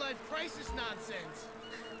other midlife crisis nonsense.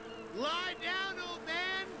 Lie down, old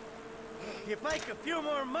man. If you bike a few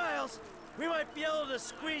more miles, we might be able to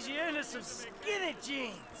squeeze you into some skinny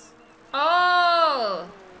jeans. Oh!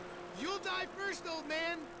 You'll die first, old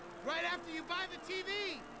man. Right after you buy the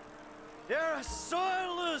TV. You're a sore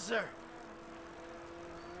loser.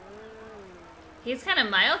 He's kind of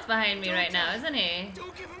miles behind me right now, isn't he?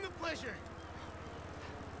 Don't give him the pleasure.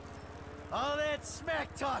 All that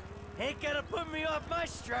smack talk ain't gonna put me off my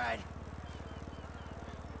stride.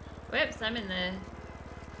 Whoops, I'm in the...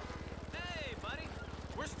 Hey, buddy.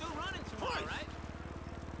 We're still running tomorrow, right?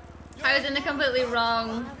 I was in the completely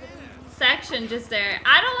wrong section just there.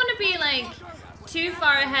 I don't want to be like too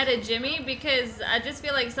far ahead of Jimmy because I just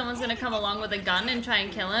feel like someone's gonna come along with a gun and try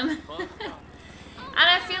and kill him. And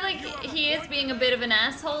I feel like he is being a bit of an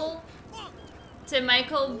asshole to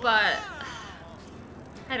Michael, but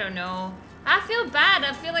I don't know. I feel bad.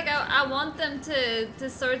 I feel like I want them to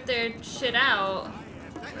sort their shit out.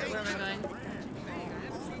 Where am I going?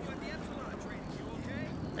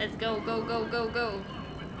 Let's go, go, go, go, go.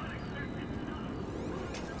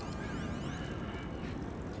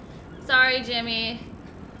 Sorry, Jimmy.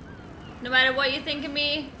 No matter what you think of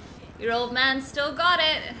me, your old man still got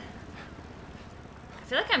it. I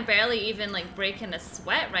feel like I'm barely even like breaking a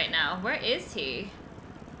sweat right now. Where is he?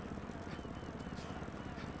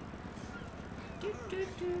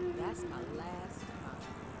 That's my last time.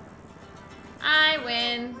 I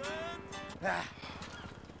win. Ah.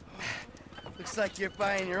 Looks like you're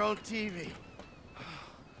buying your own TV.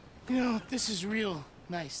 You know, this is real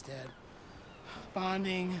nice, Dad.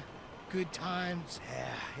 Bonding, good times.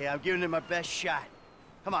 Yeah, I'm giving it my best shot.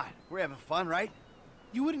 Come on, we're having fun, right?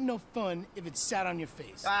 You wouldn't know fun if it sat on your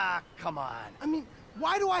face. Ah, come on. I mean,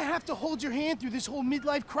 why do I have to hold your hand through this whole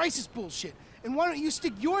midlife crisis bullshit? And why don't you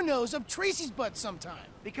stick your nose up Tracy's butt sometime?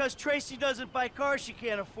 Because Tracy doesn't buy cars she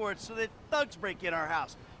can't afford so that thugs break in our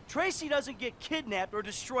house. Tracy doesn't get kidnapped or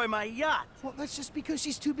destroy my yacht. Well, that's just because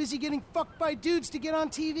she's too busy getting fucked by dudes to get on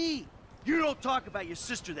TV. You don't talk about your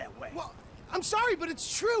sister that way. Well, I'm sorry, but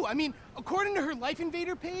it's true. I mean, according to her Life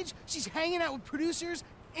Invader page, she's hanging out with producers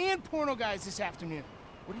and porno guys this afternoon.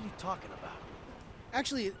 What are you talking about?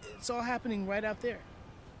 Actually, it's all happening right out there.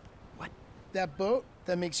 What? That boat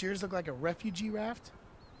that makes yours look like a refugee raft?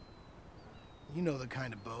 You know the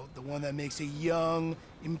kind of boat, the one that makes a young,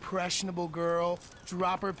 impressionable girl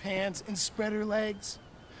drop her pants and spread her legs.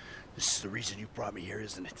 This is the reason you brought me here,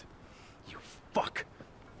 isn't it? You fuck.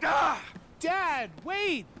 Ah! Dad,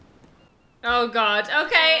 wait! Oh god.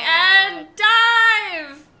 Okay, and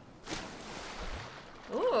dive!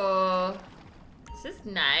 Ooh. This is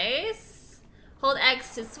nice. Hold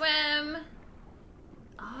X to swim.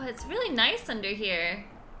 Oh, it's really nice under here.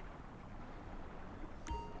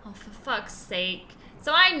 Oh, for fuck's sake.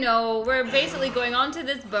 So I know we're basically going onto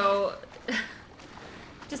this boat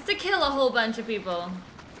just to kill a whole bunch of people.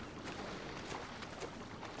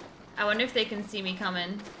 I wonder if they can see me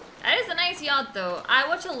coming. That is a nice yacht though. I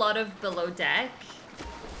watch a lot of Below Deck.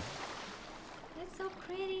 It's so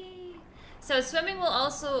pretty. So swimming will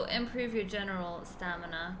also improve your general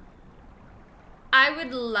stamina. I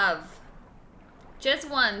would love just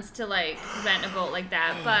once to like rent a boat like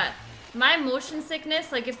that, but my motion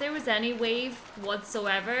sickness, like if there was any wave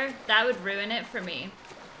whatsoever, that would ruin it for me.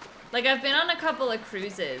 Like I've been on a couple of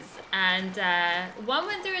cruises and one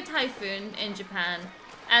went through a typhoon in Japan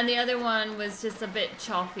and the other one was just a bit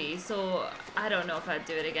choppy, so I don't know if I'd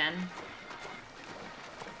do it again.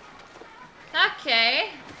 Okay.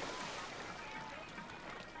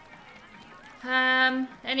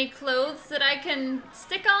 Any clothes that I can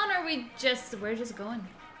stick on, or we're just going?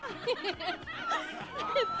 Thank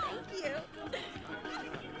you.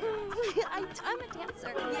 I'm a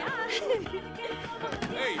dancer. Yeah.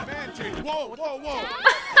 Hey, man, change. Whoa, whoa, whoa.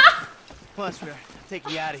 Come on, sweetheart. Take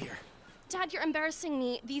me out of here. Dad, you're embarrassing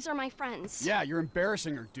me. These are my friends. Yeah, you're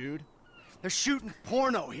embarrassing her, dude. They're shooting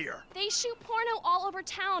porno here. They shoot porno all over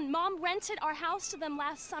town. Mom rented our house to them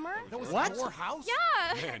last summer. That was What? your house?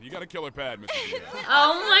 Yeah. Man, you got a killer pad, Mr.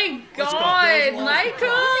 Oh my god, Michael!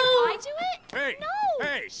 I do it? Hey, No.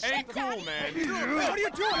 hey, ain't cool, man. What are you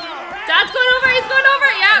doing? Dad's going over, he's going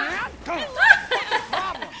over, yep!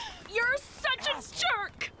 You're such a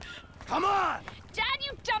jerk! Come on! Dad,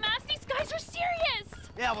 you dumbass! These guys are serious!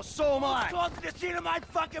 Yeah, well, so am I. Go to the scene of my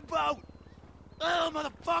fucking boat! Oh,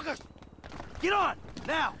 motherfuckers! Get on,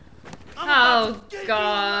 now! Oh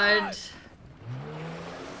god.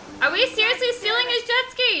 Are we seriously stealing his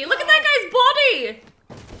jet ski? Look at that guy's body!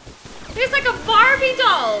 He's like a Barbie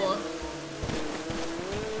doll!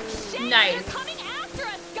 Shit, Nice. They're coming after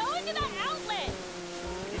us! Go into that outlet!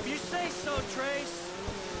 If you say so, Trace.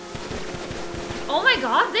 Oh my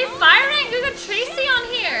god, they're firing! We got Tracy on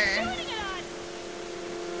here! Shooting at us!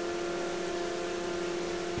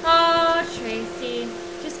 Oh, Tracy.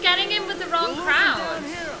 Just getting in with the wrong crowd. Down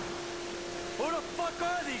here. Who the fuck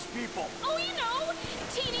are these people? Oh, you know,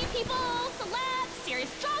 TV people, celebs,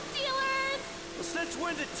 serious drug dealers. Well, since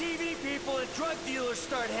when did TV people and drug dealers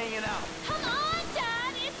start hanging out? Come on,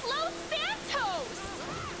 Dad, it's Los Santos.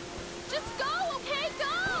 Just go, okay,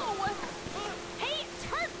 go. Hey,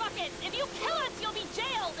 turd buckets, if you kill us, you'll be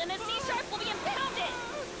jailed, and the sea shark will be impounded.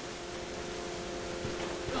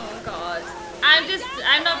 Oh god. I'm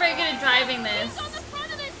not very good at driving this. Who's on the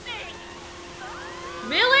front of this thing?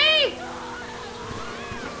 Really?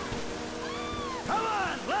 Come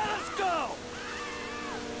on, let us go!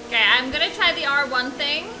 Okay, I'm gonna try the R1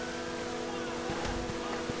 thing.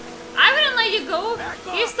 I wouldn't let you go.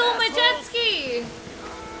 You stole my jet ski.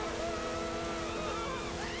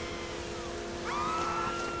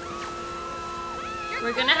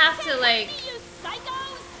 We're gonna have to like...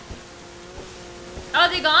 Oh,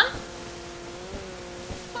 they gone?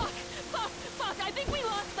 Fuck, I think we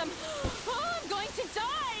lost them. Oh, I'm going to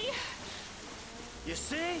die. You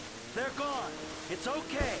See? They're gone. It's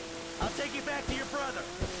okay. I'll take you back to your brother.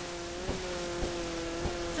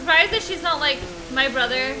 Surprised that she's not like my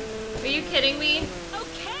brother. Are you kidding me?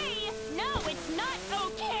 Okay? No, it's not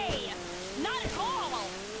okay. Not at all.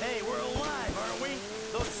 Hey, we're alive, aren't we?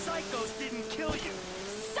 Those psychos didn't kill you.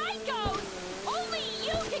 Psychos? Only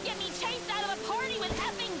you could get me chased out of a party with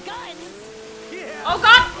effing guns. Yeah. Oh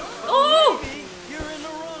God! Oh! Maybe you're in the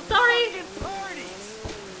wrong Sorry. parties.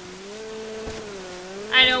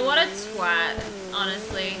 I know, what a twat,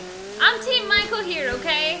 honestly. I'm Team Michael here,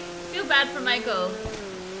 okay? Feel bad for Michael.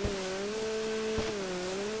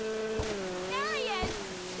 There he is.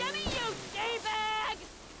 Give me you, D-bag.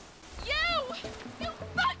 You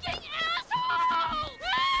fucking asshole!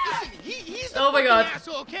 Listen, he's the Oh my fucking God.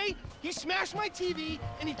 asshole, okay? He smashed my TV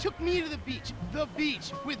and he took me to the beach. The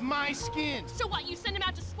beach with my skin. So what, you sent him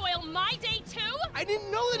out to spoil my day too? I didn't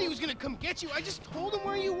know that he was gonna come get you. I just told him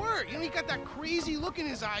where you were. You know, he got that crazy look in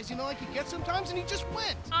his eyes, you know, like he gets sometimes, and he just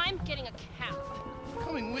went. I'm getting a cab. I'm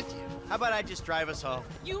coming with you. How about I just drive us home?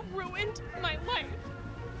 You ruined my life.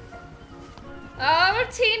 Oh,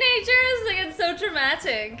 teenagers, like it's so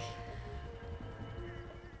dramatic.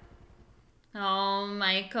 Oh,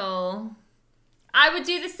 Michael. I would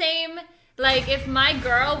do the same. Like, if my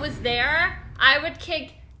girl was there, I would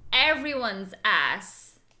kick everyone's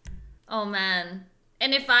ass. Oh, man.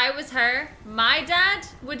 And if I was her, my dad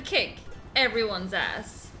would kick everyone's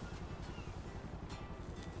ass.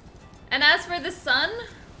 And as for the son,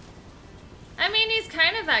 I mean, he's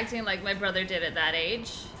kind of acting like my brother did at that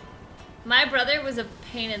age. My brother was a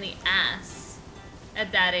pain in the ass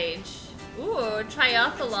at that age. Ooh,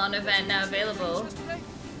 triathlon event now available.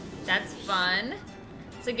 That's fun.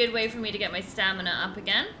 It's a good way for me to get my stamina up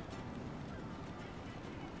again.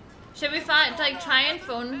 Should we like try and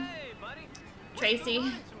phone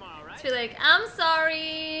Tracy? Just be like, I'm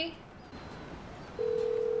sorry.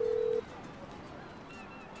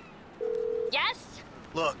 Yes?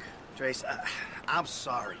 Look, Trace, I'm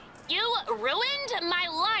sorry. You ruined my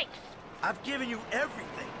life. I've given you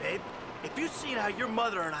everything, babe. If you'd seen how your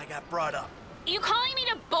mother and I got brought up. You calling me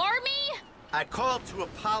to bore me? I called to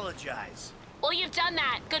apologize. Well, you've done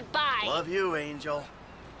that. Goodbye. Love you, Angel.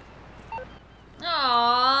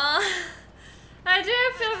 Aww. I do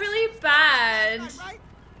feel really bad.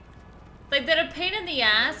 Like, they're a pain in the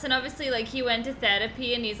ass, and obviously, like, he went to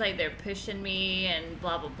therapy, and he's like, they're pushing me, and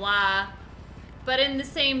blah, blah, blah. But in the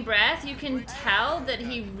same breath, you can tell that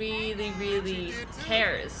he really, really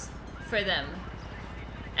cares for them.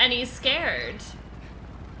 And he's scared.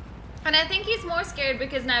 And I think he's more scared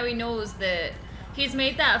because now he knows that he's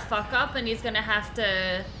made that fuck up and he's gonna have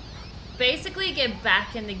to basically get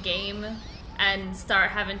back in the game and start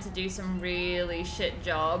having to do some really shit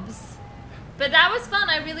jobs. But that was fun.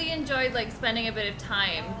 I really enjoyed like spending a bit of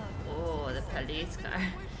time. Oh, the police car.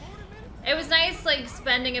 It was nice like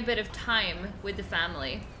spending a bit of time with the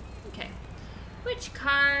family. Okay. Which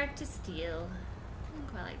car to steal? I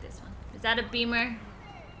think I like this one. Is that a Beamer?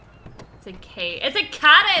 It's a K. It's a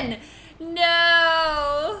Cotton!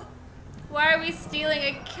 No! Why are we stealing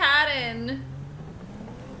a Cotton?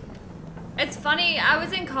 It's funny, I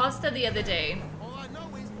was in Costa the other day,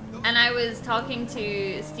 and I was talking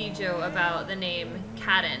to Stejo about the name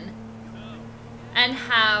Cotton, and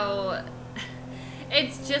how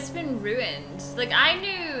it's just been ruined. Like, I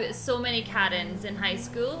knew so many Cottons in high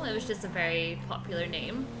school, it was just a very popular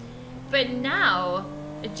name, but now,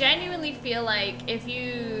 I genuinely feel like if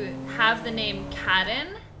you have the name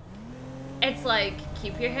Cotton, it's like,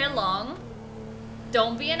 keep your hair long,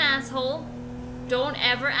 don't be an asshole, don't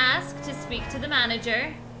ever ask to speak to the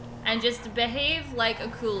manager, and just behave like a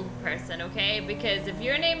cool person, okay? Because if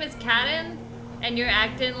your name is Cotton and you're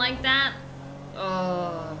acting like that,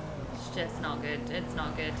 oh, it's just not good. It's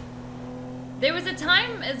not good. There was a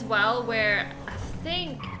time as well where I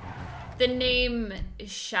think the name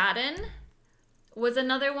Shaden was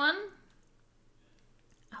another one.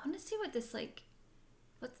 I want to see what this like.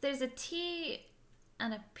 There's a T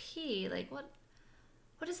and a P. Like what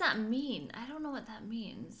does that mean? I don't know what that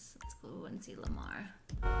means. Let's go and see Lamar.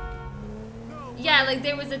 Yeah, like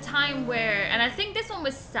there was a time where, and I think this one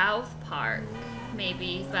was South Park,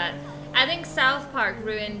 maybe, but I think South Park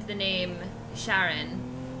ruined the name Sharon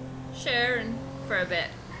for a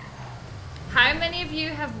bit. How many of you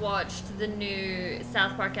have watched the new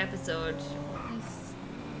South Park episode? There's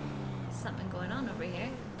something going on over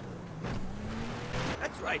here.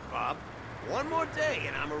 That's right, Bob. One more day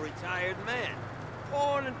and I'm a retired man.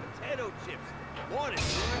 Corn and potato chips. Morning,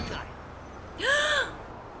 noon, and night.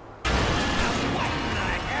 What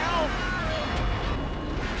the hell?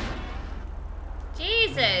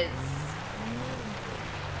 Jesus.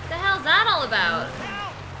 What the hell's that all about? Help!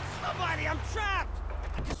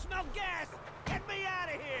 gas! Get me out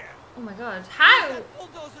of here! Oh my god. How? Use that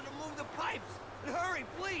bulldozer to move the pipes! And hurry,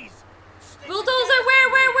 please! Bulldozer,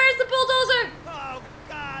 where's the bulldozer? Oh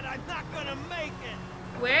God, I'm not gonna make it!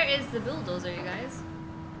 Where is the bulldozer, you guys?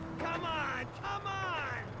 Come on, come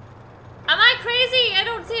on! Am I crazy? I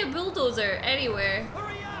don't see a bulldozer anywhere.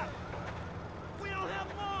 Hurry up! We don't have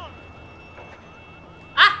long!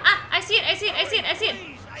 I see it, I see it, I see it, I see it!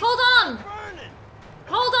 Hold on!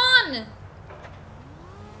 Hold on!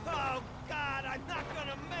 Oh God, I'm not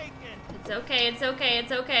gonna make it! It's okay, it's okay,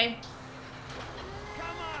 it's okay.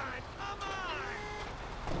 Come on, come on!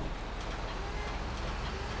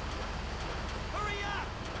 Hurry up!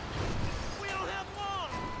 We don't have long!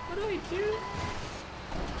 What do I do?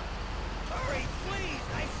 Hurry, please!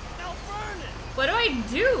 I smell burning! What do I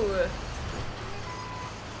do?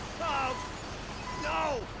 Oh,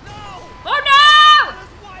 no! No! Oh no!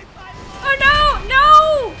 Oh no!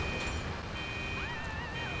 No!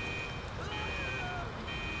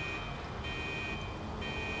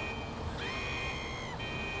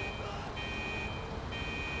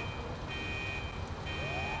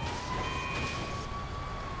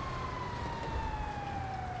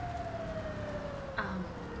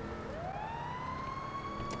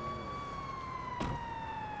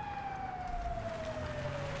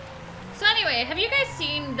 So anyway, have you guys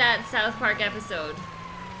seen that South Park episode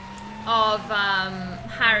of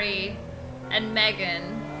Harry and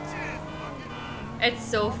Meghan? It's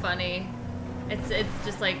so funny. It's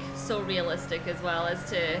just like so realistic as well as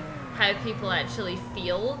to how people actually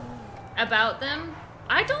feel about them.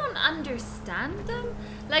 I don't understand them.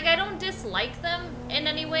 Like, I don't dislike them in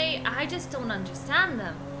any way. I just don't understand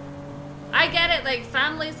them. I get it, like,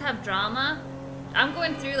 families have drama. I'm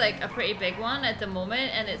going through like a pretty big one at the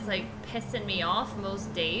moment and it's like pissing me off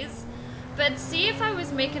most days. But see, if I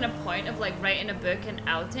was making a point of like writing a book and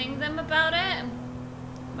outing them about it, I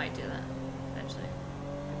might do that, actually.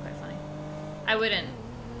 It'd be quite funny. I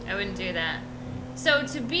wouldn't do that. So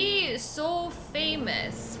to be so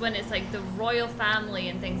famous when it's like the royal family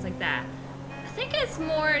and things like that, I think it's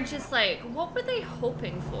more just like, what were they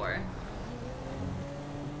hoping for?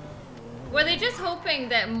 Were they just hoping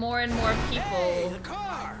that more and more people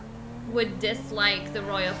would dislike the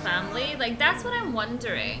royal family? Like, that's what I'm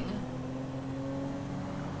wondering.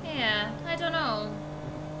 Yeah, I don't know.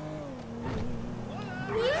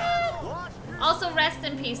 Also, rest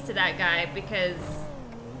in peace to that guy, because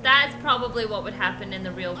that's probably what would happen in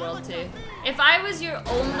the real world too. If I was your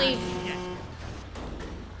only...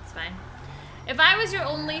 It's fine. If I was your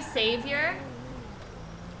only savior...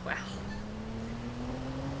 Well...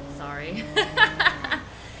 Sorry.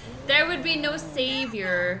 There would be no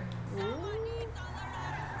savior.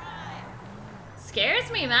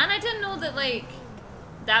 Scares me, man. I didn't know that, like,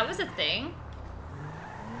 that was a thing.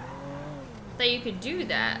 That you could do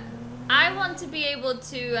that. I want to be able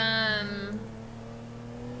to,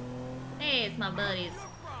 Hey, it's my buddies.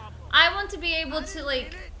 I want to be able to,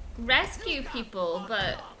 like, rescue people,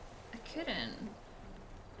 but I couldn't.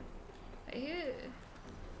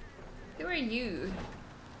 Who are you?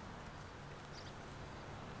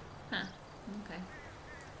 Huh, okay.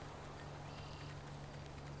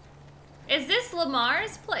 Is this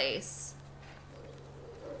Lamar's place?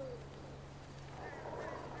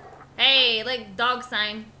 Hey, like, dog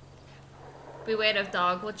sign. Beware of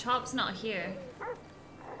dog. Well, Chop's not here.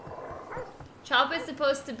 Chop is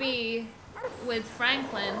supposed to be with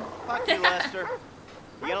Franklin. Fuck you, Lester.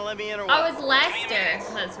 You gonna let me in or what? Oh, it's Lester.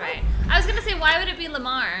 That's right. I was gonna say, why would it be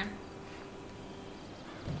Lamar?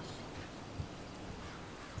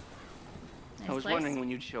 I was wondering when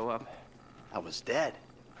you'd show up. I was dead.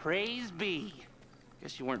 Praise be.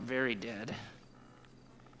 Guess you weren't very dead.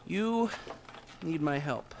 You need my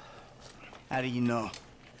help. How do you know?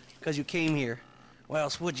 Because you came here. Why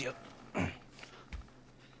else would you? I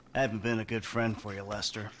haven't been a good friend for you,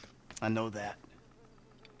 Lester. I know that.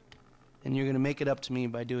 And you're gonna make it up to me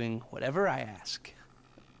by doing whatever I ask.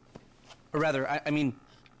 Or rather, I mean,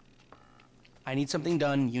 I need something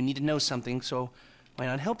done, you need to know something, so why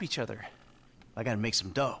not help each other? I gotta make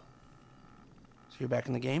some dough. So you're back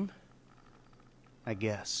in the game? I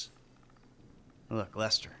guess. Look,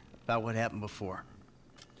 Lester, about what happened before.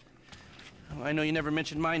 Well, I know you never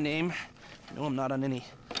mentioned my name. I know I'm not on any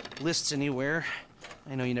lists anywhere.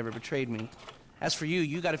 I know you never betrayed me. As for you,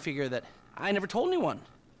 you gotta figure that I never told anyone.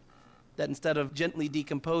 That instead of gently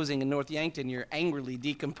decomposing in North Yankton, you're angrily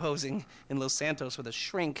decomposing in Los Santos with a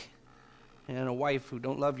shrink and a wife who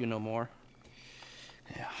don't love you no more.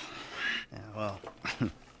 Yeah, well,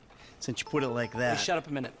 since you put it like that... Hey, shut up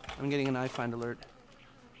a minute. I'm getting an iFind alert.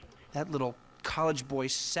 That little college boy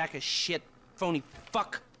sack of shit, phony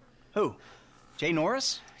fuck. Who? Jay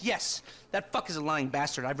Norris? Yes. That fuck is a lying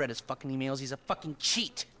bastard. I've read his fucking emails. He's a fucking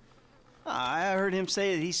cheat. I heard him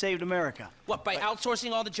say that he saved America. What, by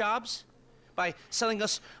outsourcing all the jobs? By selling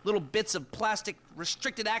us little bits of plastic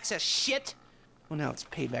restricted access shit? Well, now it's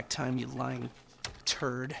payback time, you lying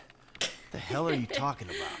turd. The hell are you talking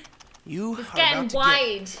about? You It's are getting about to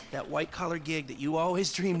wide. get that white-collar gig that you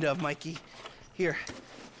always dreamed of, Mikey. Here,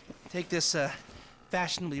 take this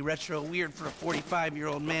fashionably retro weird for a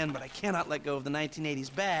 45-year-old man, but I cannot let go of the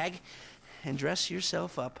 1980s bag, and dress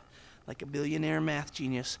yourself up like a billionaire math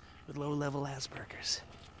genius with low-level Asperger's.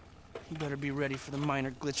 You better be ready for the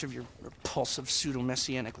minor glitch of your repulsive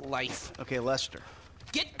pseudo-messianic life. Okay, Lester.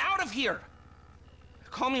 Get out of here!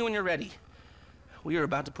 Call me when you're ready. We are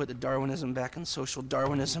about to put the Darwinism back in social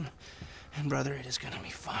Darwinism, and brother, it is gonna be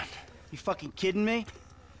fun. You fucking kidding me?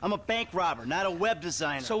 I'm a bank robber, not a web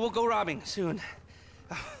designer. So we'll go robbing soon.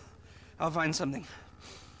 I'll find something.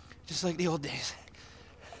 Just like the old days.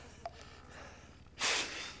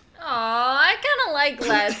 Aw, I kind of like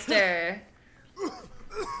Lester.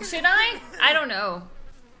 Should I? I don't know.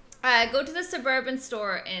 Go to the suburban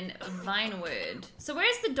store in Vinewood. So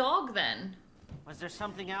where's the dog then? Was there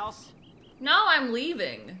something else? No, I'm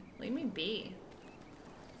leaving. Leave me be.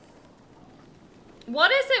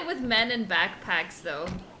 What is it with men in backpacks though?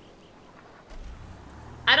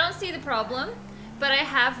 I don't see the problem, but I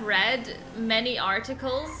have read many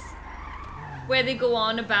articles where they go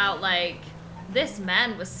on about like, this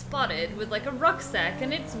man was spotted with like a rucksack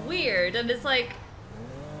and it's weird, and it's like,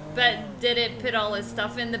 but did it put all his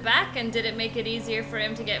stuff in the back and did it make it easier for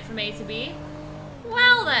him to get from A to B?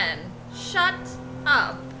 Well then, shut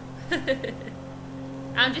up.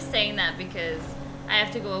 I'm just saying that because I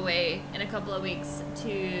have to go away in a couple of weeks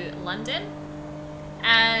to London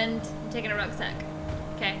and I'm taking a rucksack,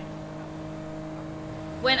 okay?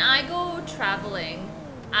 When I go traveling,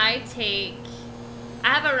 I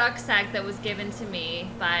have a rucksack that was given to me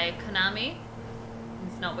by Konami.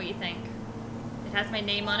 It's not what you think. It has my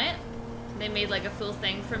name on it. They made like a full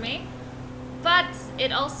thing for me. But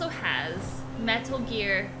it also has Metal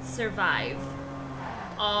Gear Survive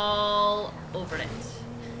all over it.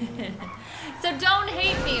 So don't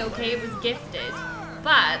hate me, okay? It was gifted.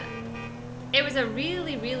 But it was a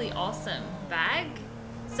really, really awesome bag.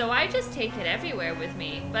 So I just take it everywhere with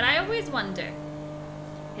me. But I always wonder,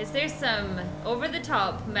 is there some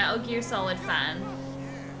over-the-top Metal Gear Solid fan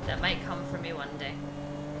that might come for me one day?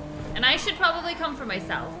 And I should probably come for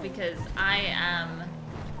myself because I am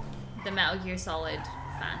the Metal Gear Solid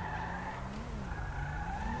fan.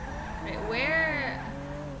 Right, where?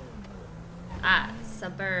 Ah,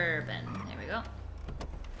 suburban. There we go.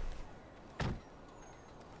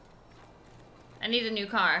 I need a new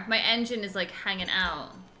car. My engine is like hanging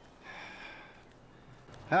out.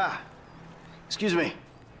 Ah, excuse me.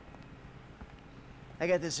 I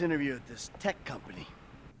got this interview at this tech company.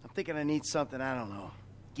 I'm thinking I need something, I don't know,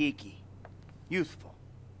 geeky, youthful.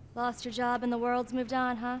 Lost your job and the world's moved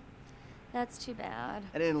on, huh? That's too bad.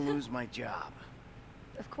 I didn't lose my job.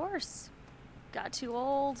 Of course. Got too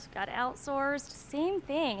old, got outsourced. Same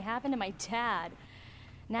thing happened to my dad.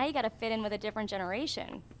 Now you gotta fit in with a different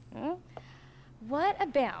generation. Hmm? What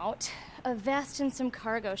about a vest and some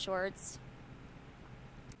cargo shorts?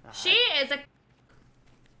 She is a...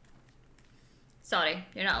 Sorry,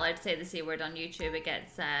 you're not allowed to say the C word on YouTube. It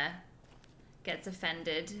gets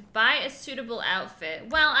offended. Buy a suitable outfit.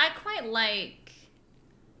 Well, I quite like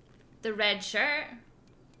the red shirt.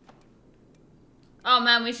 Oh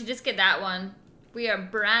man, we should just get that one. We are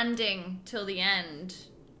branding till the end.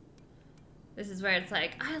 This is where it's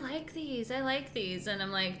like, I like these. And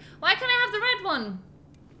I'm like, why can't I have the red one?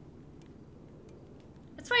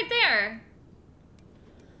 It's right there.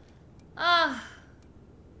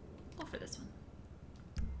 Go for this one.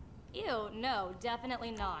 Ew, no,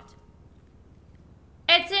 definitely not.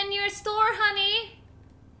 It's in your store, honey.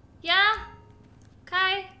 Yeah?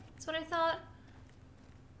 Okay, that's what I thought.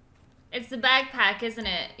 It's the backpack, isn't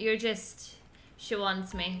it? You're just... She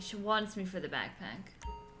wants me. She wants me for the backpack.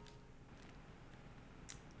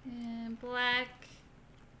 And black.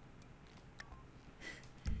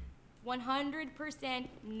 100%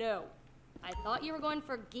 no. I thought you were going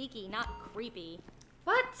for geeky, not creepy.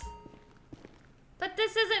 What? But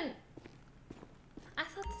this isn't... I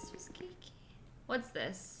thought this was geeky. What's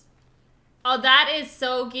this? Oh, that is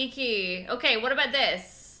so geeky. Okay, what about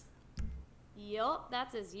this? Yup,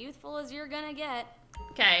 that's as youthful as you're gonna get.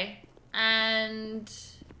 Okay, and...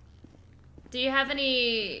 Do you have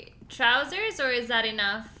any trousers, or is that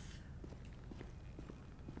enough?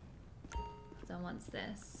 So what's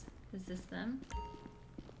this? Is this them?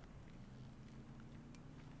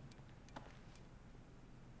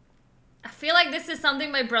 feel like this is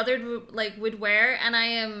something my brother would wear, and I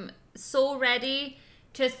am so ready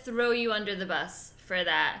to throw you under the bus for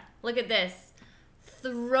that. Look at this.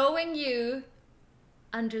 Throwing you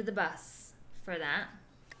under the bus for that.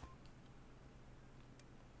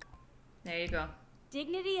 There you go.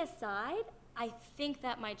 Dignity aside, I think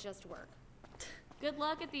that might just work. Good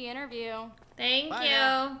luck at the interview. Thank Bye you.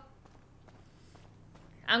 now.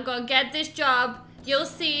 I'm gonna get this job. You'll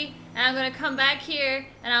see. And I'm gonna come back here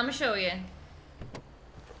and I'm gonna show you.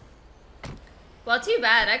 Well, too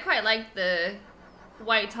bad. I quite like the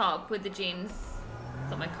white top with the jeans.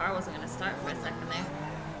 Thought my car wasn't gonna start for a second there.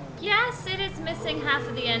 Yes, it is missing half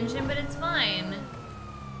of the engine, but it's fine.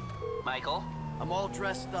 Michael? I'm all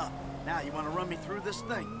dressed up. Now, you want to run me through this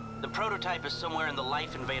thing? The prototype is somewhere in the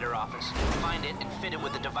Life Invader office. Find it and fit it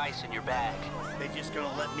with the device in your bag. They just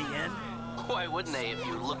gonna let me in? Why wouldn't they if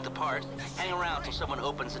you look the part? Hang around till someone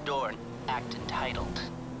opens the door and act entitled.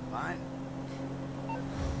 Fine.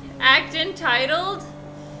 Act entitled?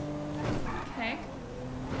 Okay.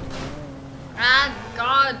 Ah,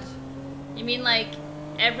 God. You mean like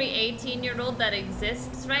every 18-year-old that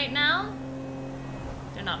exists right now?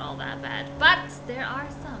 They're not all that bad, but there are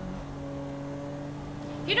some.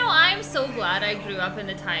 You know, I'm so glad I grew up in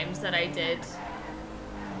the times that I did.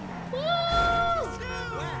 Woo!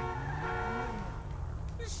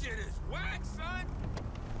 This shit is whack, son.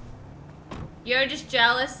 You're just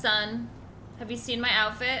jealous, son. Have you seen my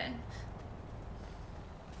outfit?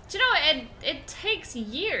 Do you know, it takes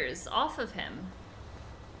years off of him.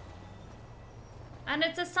 And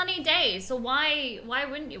it's a sunny day, so why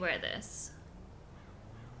wouldn't you wear this?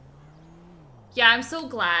 Yeah, I'm so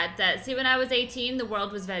glad that, see, when I was 18, the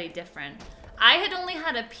world was very different. I had only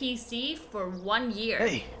had a PC for 1 year.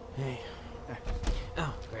 Hey.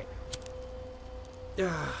 Oh, great.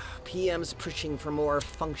 PM's pushing for more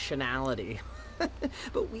functionality.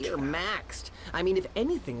 But we are maxed. I mean, if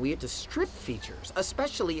anything, we had to strip features,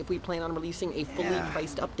 especially if we plan on releasing a fully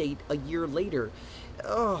priced update a year later.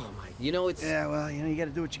 Oh my, you know, it's... Yeah, well, you know, you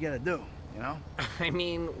gotta do what you gotta do, you know? I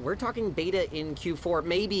mean, we're talking beta in Q4,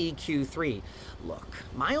 maybe Q3. Look,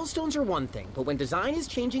 milestones are one thing, but when design is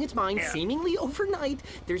changing its mind seemingly overnight,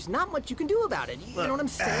 there's not much you can do about it. You know what I'm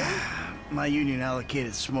saying? My union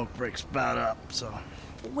allocated smoke breaks about up, so...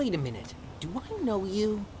 Wait a minute. Do I know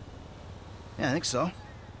you? Yeah, I think so.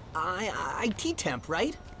 IT temp,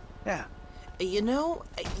 right? Yeah. You know,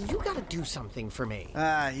 you gotta do something for me.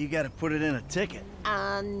 You gotta put it in a ticket.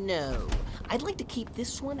 No. I'd like to keep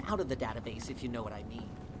this one out of the database, if you know what I mean.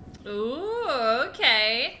 Ooh,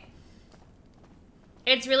 okay.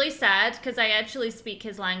 It's really sad, because I actually speak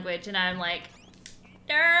his language, and I'm like,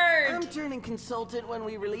 nerd! I'm turning consultant when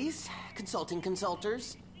we release. Consulting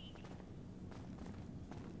consulters.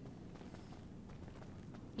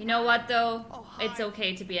 You know what, though? It's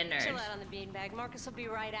okay to be a nerd. Chill out on the beanbag. Marcus will be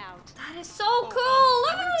right out. That is so cool!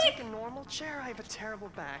 I'm gonna Look! take a normal chair. I have a terrible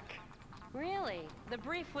back. Really? The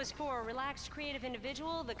brief was for a relaxed, creative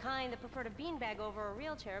individual, the kind that preferred a beanbag over a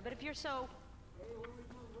real chair, but if you're so...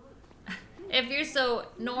 If you're so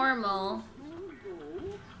normal...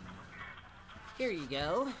 Here you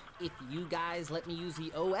go. If you guys let me use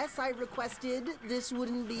the OS I requested, this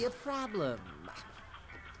wouldn't be a problem.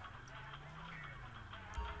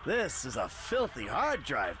 This is a filthy hard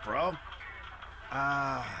drive, bro.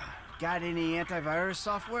 Got any antivirus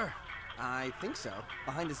software? I think so.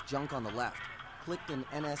 Behind this junk on the left. Clicked an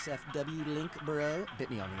NSFW link, bro. Bit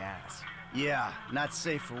me on the ass. Yeah, not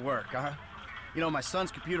safe for work, huh? You know, my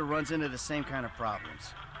son's computer runs into the same kind of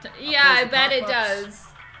problems. Yeah, I bet it does.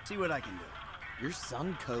 See what I can do. Your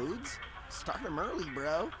son codes? Start him early,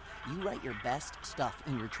 bro. You write your best stuff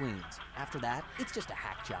in your tweens. After that, it's just a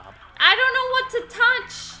hack job. I don't know what to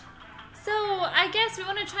touch. So, I guess we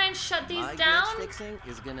want to try and shut these My down. glitch fixing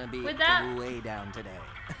is gonna be with that? way down today.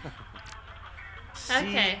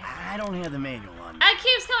 Okay. I don't have the manual on. It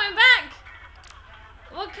keeps coming back.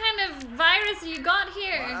 What kind of virus you got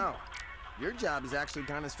here? Wow. Your job is actually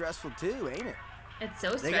kind of stressful too, ain't it? It's so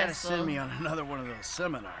stressful. They gotta send me on another one of those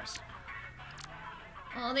seminars.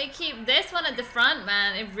 Well, they keep this one at the front,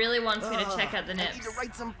 man. It really wants me to check out the I nips. need to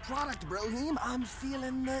write some product, Brohim. I'm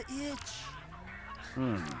feeling the itch.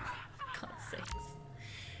 God's sakes.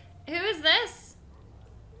 Who is this?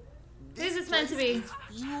 Who's this meant to be? Is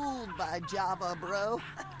fueled by Java, bro.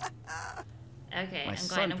 Okay, My I'm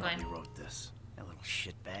son going, I'm probably going. wrote this. That little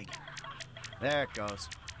shitbag. There it goes.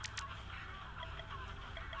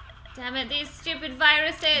 Damn it, these stupid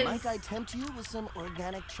viruses. Might I tempt you with some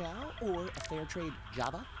organic chow or a fair trade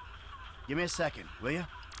Java? Give me a second, will you?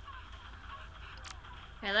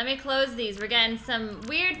 Alright, let me close these. We're getting some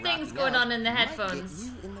weird things going on in the headphones.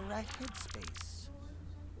 Might get you in the right headspace.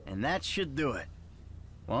 And that should do it.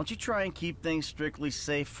 Why don't you try and keep things strictly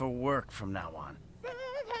safe for work from now on?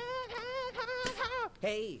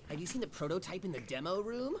 Hey, have you seen the prototype in the demo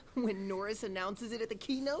room? When Norris announces it at the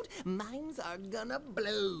keynote, minds are gonna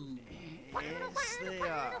blow. Yes, they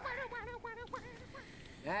are.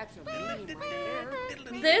 That's a mean right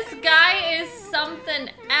there. This guy is something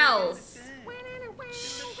else.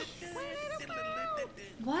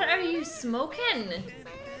 What are you smoking?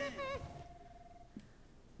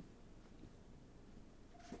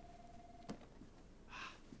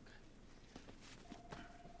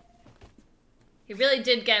 He really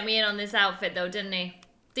did get me in on this outfit though, didn't he?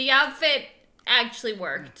 The outfit actually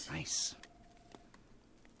worked. Nice.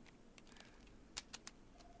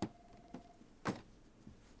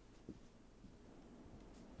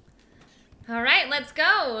 Alright, let's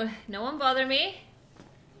go. No one bother me.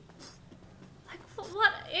 Like,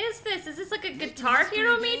 what is this? Is this like a Guitar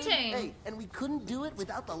Hero meeting? Hey, and we couldn't do it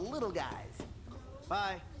without the little guys.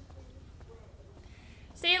 Bye.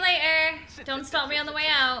 See you later. Don't stop me on the way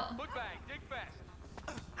out.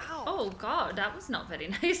 Oh god, that was not very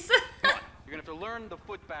nice. You're gonna have to learn the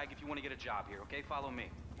foot bag if you want to get a job here, okay? Follow me.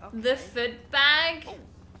 The foot bag? Oh.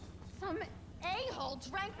 Some a-hole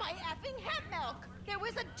drank my effing hemp milk. There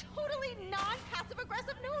was a totally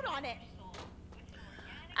non-passive-aggressive note on it.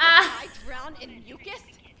 I drown in mucus?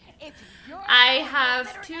 It's your I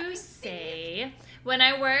have to say, when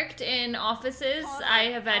I worked in offices,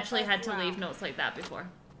 I have actually had to leave notes like that before.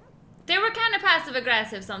 They were kind of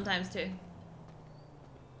passive-aggressive sometimes too.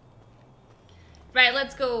 Right,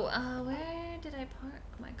 let's go. Where did I park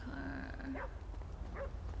my car?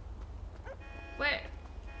 Where?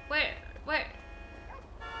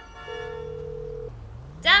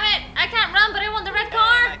 Damn it! I can't run, but I want the red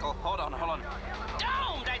car! Hey, Michael, hold on.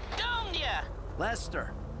 Domed! I domed ya!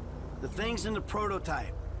 Lester, the thing's in the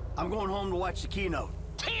prototype. I'm going home to watch the keynote.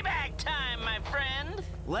 Teabag time, my friend!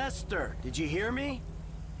 Lester, did you hear me?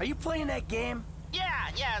 Are you playing that game?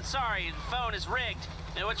 Yeah, sorry, the phone is rigged.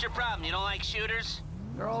 Hey, what's your problem? You don't like shooters?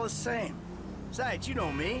 They're all the same. Besides, you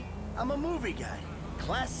know me. I'm a movie guy.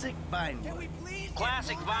 Classic Vinewood.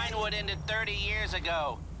 Classic Vinewood ended 30 years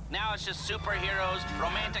ago. Now it's just superheroes,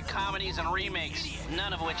 romantic comedies, and remakes,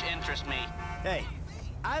 none of which interest me. Hey,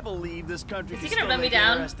 I believe this country Is he can gonna still run me make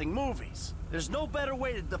down? interesting movies. There's no better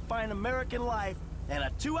way to define American life than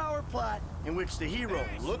a 2-hour plot in which the hero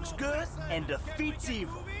looks good and defeats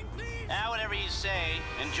evil. Whatever you say.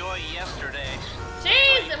 Enjoy yesterday.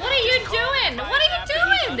 Jeez, what are you doing? What are you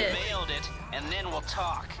doing? Unveiled it, and then we'll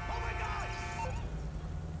talk.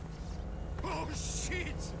 Oh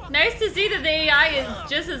shit! Nice to see that the AI is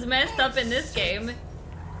just as messed up in this game.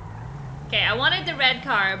 Okay, I wanted the red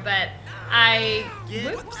car, but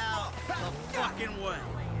whoops. Out the fucking way.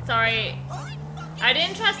 Sorry. I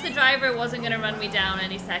didn't trust the driver wasn't gonna run me down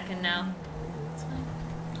any second now. It's fine.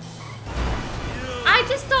 I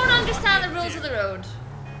just don't understand the rules of the road.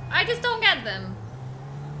 I just don't get them.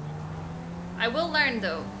 I will learn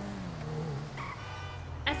though.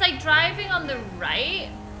 It's like driving on the right.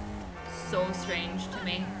 So strange to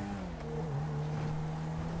me.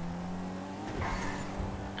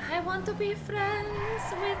 I want to be friends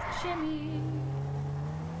with Jimmy.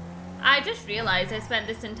 I just realized I spent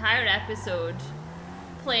this entire episode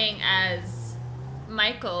playing as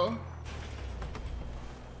Michael.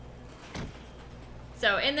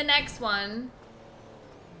 So in the next one,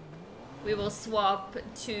 we will swap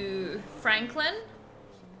to Franklin.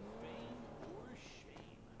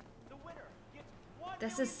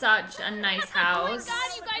 This is such a nice house. Oh my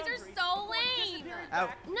god, you guys are so lame! Out.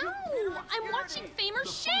 No, I'm watching Fame or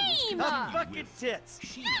Shame! Bucket tits.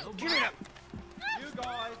 Give it up. You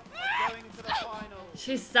guys are going to the final.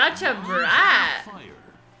 She's such a brat. What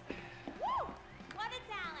a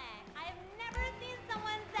talent! I've never seen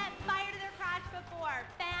someone set fire to their crotch before.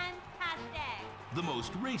 Fantastic! The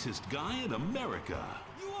most racist guy in America.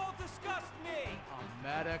 You all disgust me!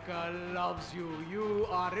 America loves you. You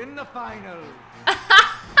are in the final.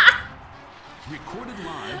 Recorded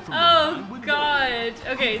live from Oh god.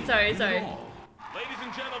 Okay, sorry. Ladies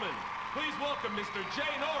and gentlemen, please welcome Mr.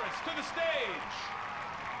 Jay Norris to the stage.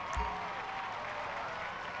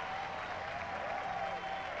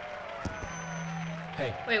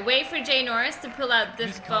 Hey. Wait for Jay Norris to pull out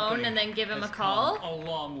this phone and then give him a call? A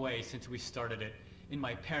long way since we started it in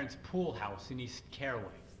my parents' pool house in East Caraway.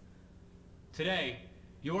 Today,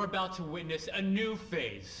 you're about to witness a new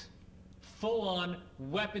phase. Full-on,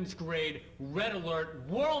 weapons-grade, red alert,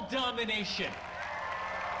 world domination.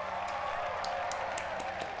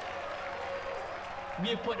 We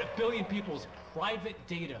have put 1 billion people's private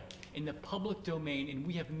data in the public domain, and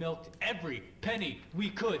we have milked every penny we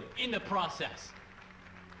could in the process.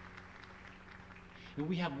 and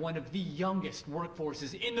we have one of the youngest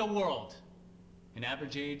workforces in the world. An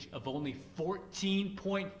average age of only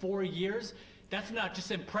 14.4 years? That's not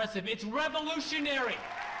just impressive, it's revolutionary!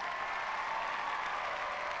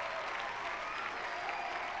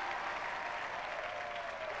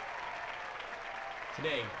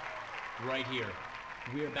 Today, right here,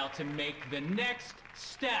 we're about to make the next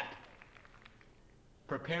step.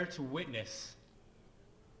 Prepare to witness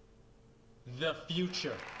the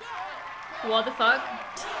future. What the fuck?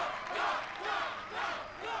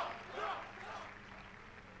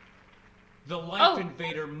 The Life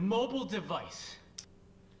Invader mobile device.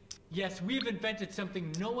 Yes, we've invented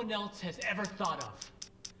something no one else has ever thought of.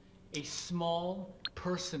 A small,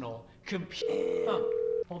 personal computer.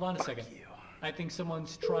 Oh, hold on a second. I think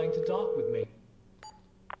someone's trying to talk with me.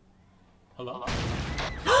 Hello?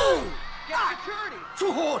 Get security!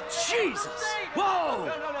 Oh, Jesus! Whoa!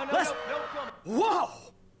 No. Whoa!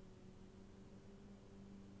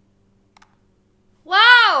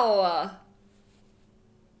 Wow!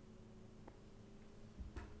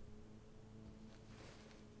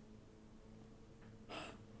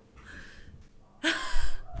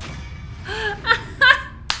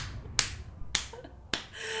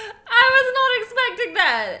 I was not expecting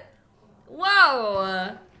that.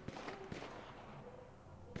 Whoa.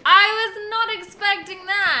 I was not expecting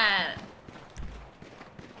that.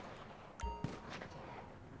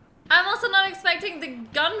 I'm also not expecting the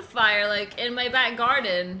gunfire, like, in my back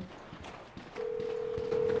garden.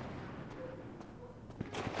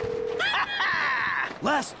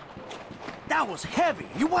 Les, that was heavy.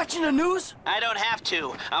 You watching the news? I don't have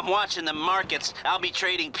to. I'm watching the markets. I'll be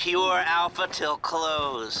trading pure alpha till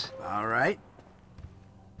close. All right.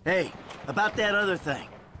 Hey, about that other thing.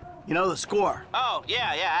 You know, the score. Oh,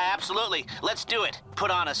 yeah, absolutely. Let's do it.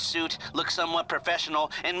 Put on a suit, look somewhat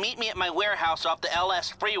professional, and meet me at my warehouse off the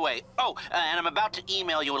LS freeway. Oh, and I'm about to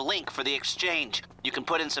email you a link for the exchange. You can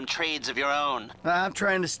put in some trades of your own. I'm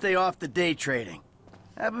trying to stay off the day trading.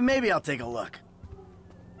 But maybe I'll take a look.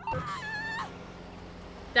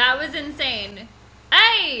 That was insane.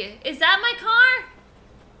 Hey, is that my car?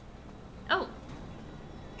 Oh.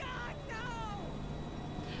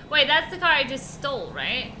 Wait, that's the car I just stole,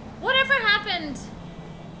 right? Whatever happened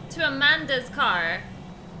to Amanda's car?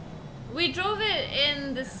 We drove it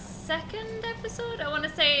in the second episode, I want to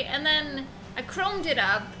say, and then I chromed it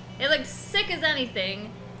up. It looked sick as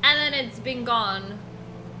anything, and then it's been gone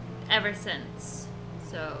ever since.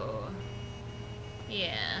 So,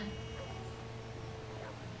 yeah.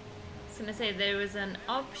 I was gonna say there was an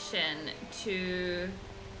option to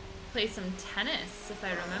play some tennis, if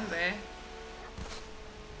I remember.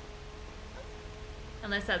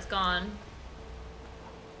 Unless that's gone.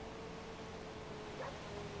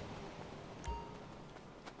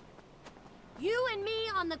 You and me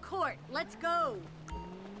on the court. Let's go.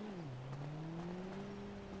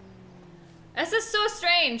 This is so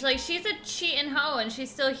strange. Like, she's a cheating hoe and she's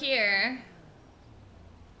still here.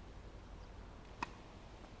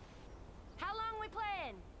 How long we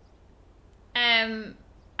playing?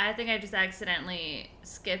 I think I just accidentally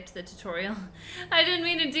skipped the tutorial. I didn't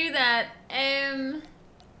mean to do that.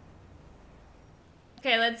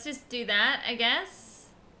 Okay, let's just do that, I guess.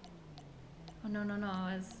 Oh, no, it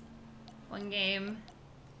was one game.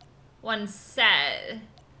 One set.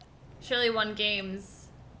 Surely one game's.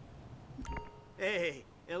 Hey,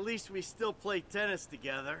 at least we still play tennis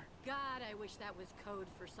together. God, I wish that was code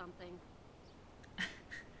for something.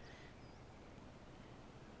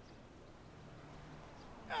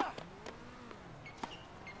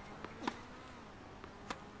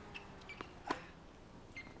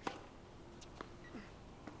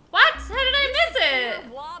 What? How did I miss it?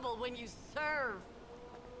 You wobble when you serve.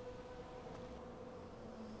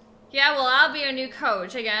 Yeah, well, I'll be your new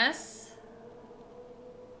coach, I guess.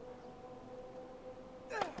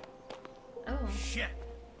 Oh. Shit.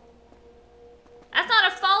 That's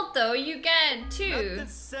not a fault, though. You get two. Nothing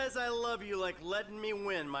says I love you like letting me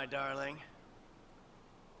win, my darling.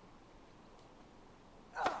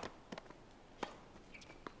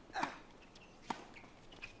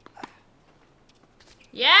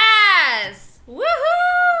 Yes!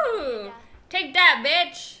 Woohoo! Take that,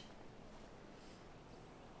 bitch!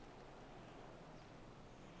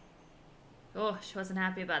 Oh, she wasn't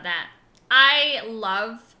happy about that. I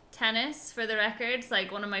love tennis, for the record. It's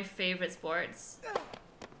like one of my favorite sports.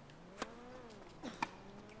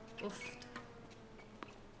 Oof.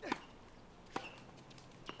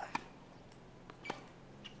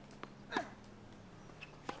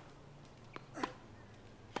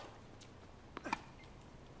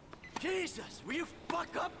 Jesus, will you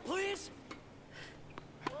fuck up, please?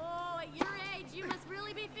 Oh, at your age, you must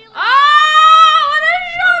really be feeling. Oh, what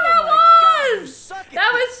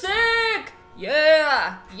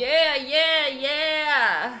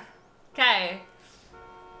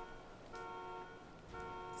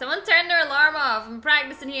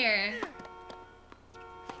here?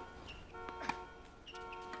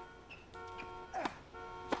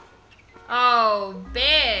 Oh,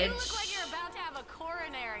 bitch. You look like you're about to have a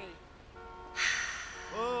coronary.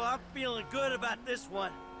 Oh, I'm feeling good about this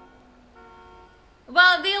one.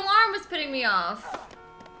 Well, the alarm was putting me off.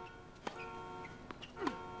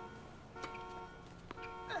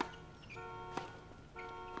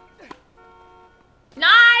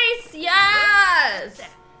 Nice! Yes!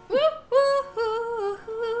 Woo, woo, woo,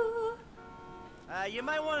 woo. You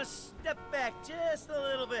might want to step back just a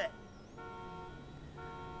little bit.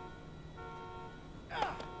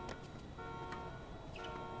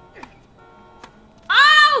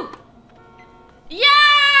 Oh!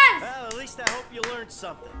 Yes! Well, at least I hope you learned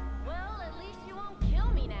something. Well, at least you won't kill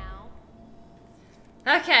me now.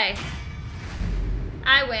 Okay.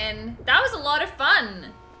 I win. That was a lot of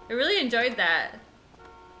fun. I really enjoyed that.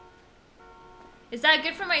 Is that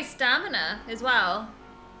good for my stamina as well?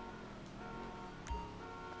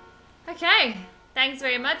 Okay. Thanks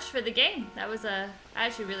very much for the game. That was I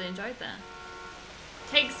actually really enjoyed that.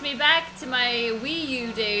 Takes me back to my Wii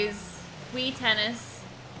U days. Wii tennis.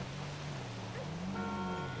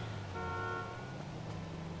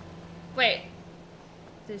 Wait.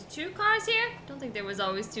 There's 2 cars here? Don't think there was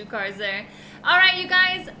always 2 cars there. Alright, you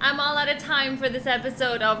guys. I'm all out of time for this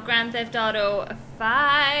episode of Grand Theft Auto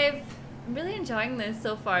 5. I'm really enjoying this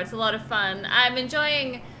so far. It's a lot of fun. I'm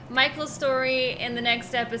enjoying Michael's story. In the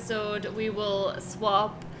next episode, we will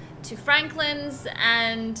swap to Franklin's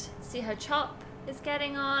and see how Chop is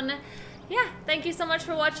getting on. Yeah, thank you so much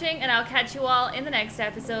for watching, and I'll catch you all in the next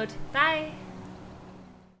episode. Bye!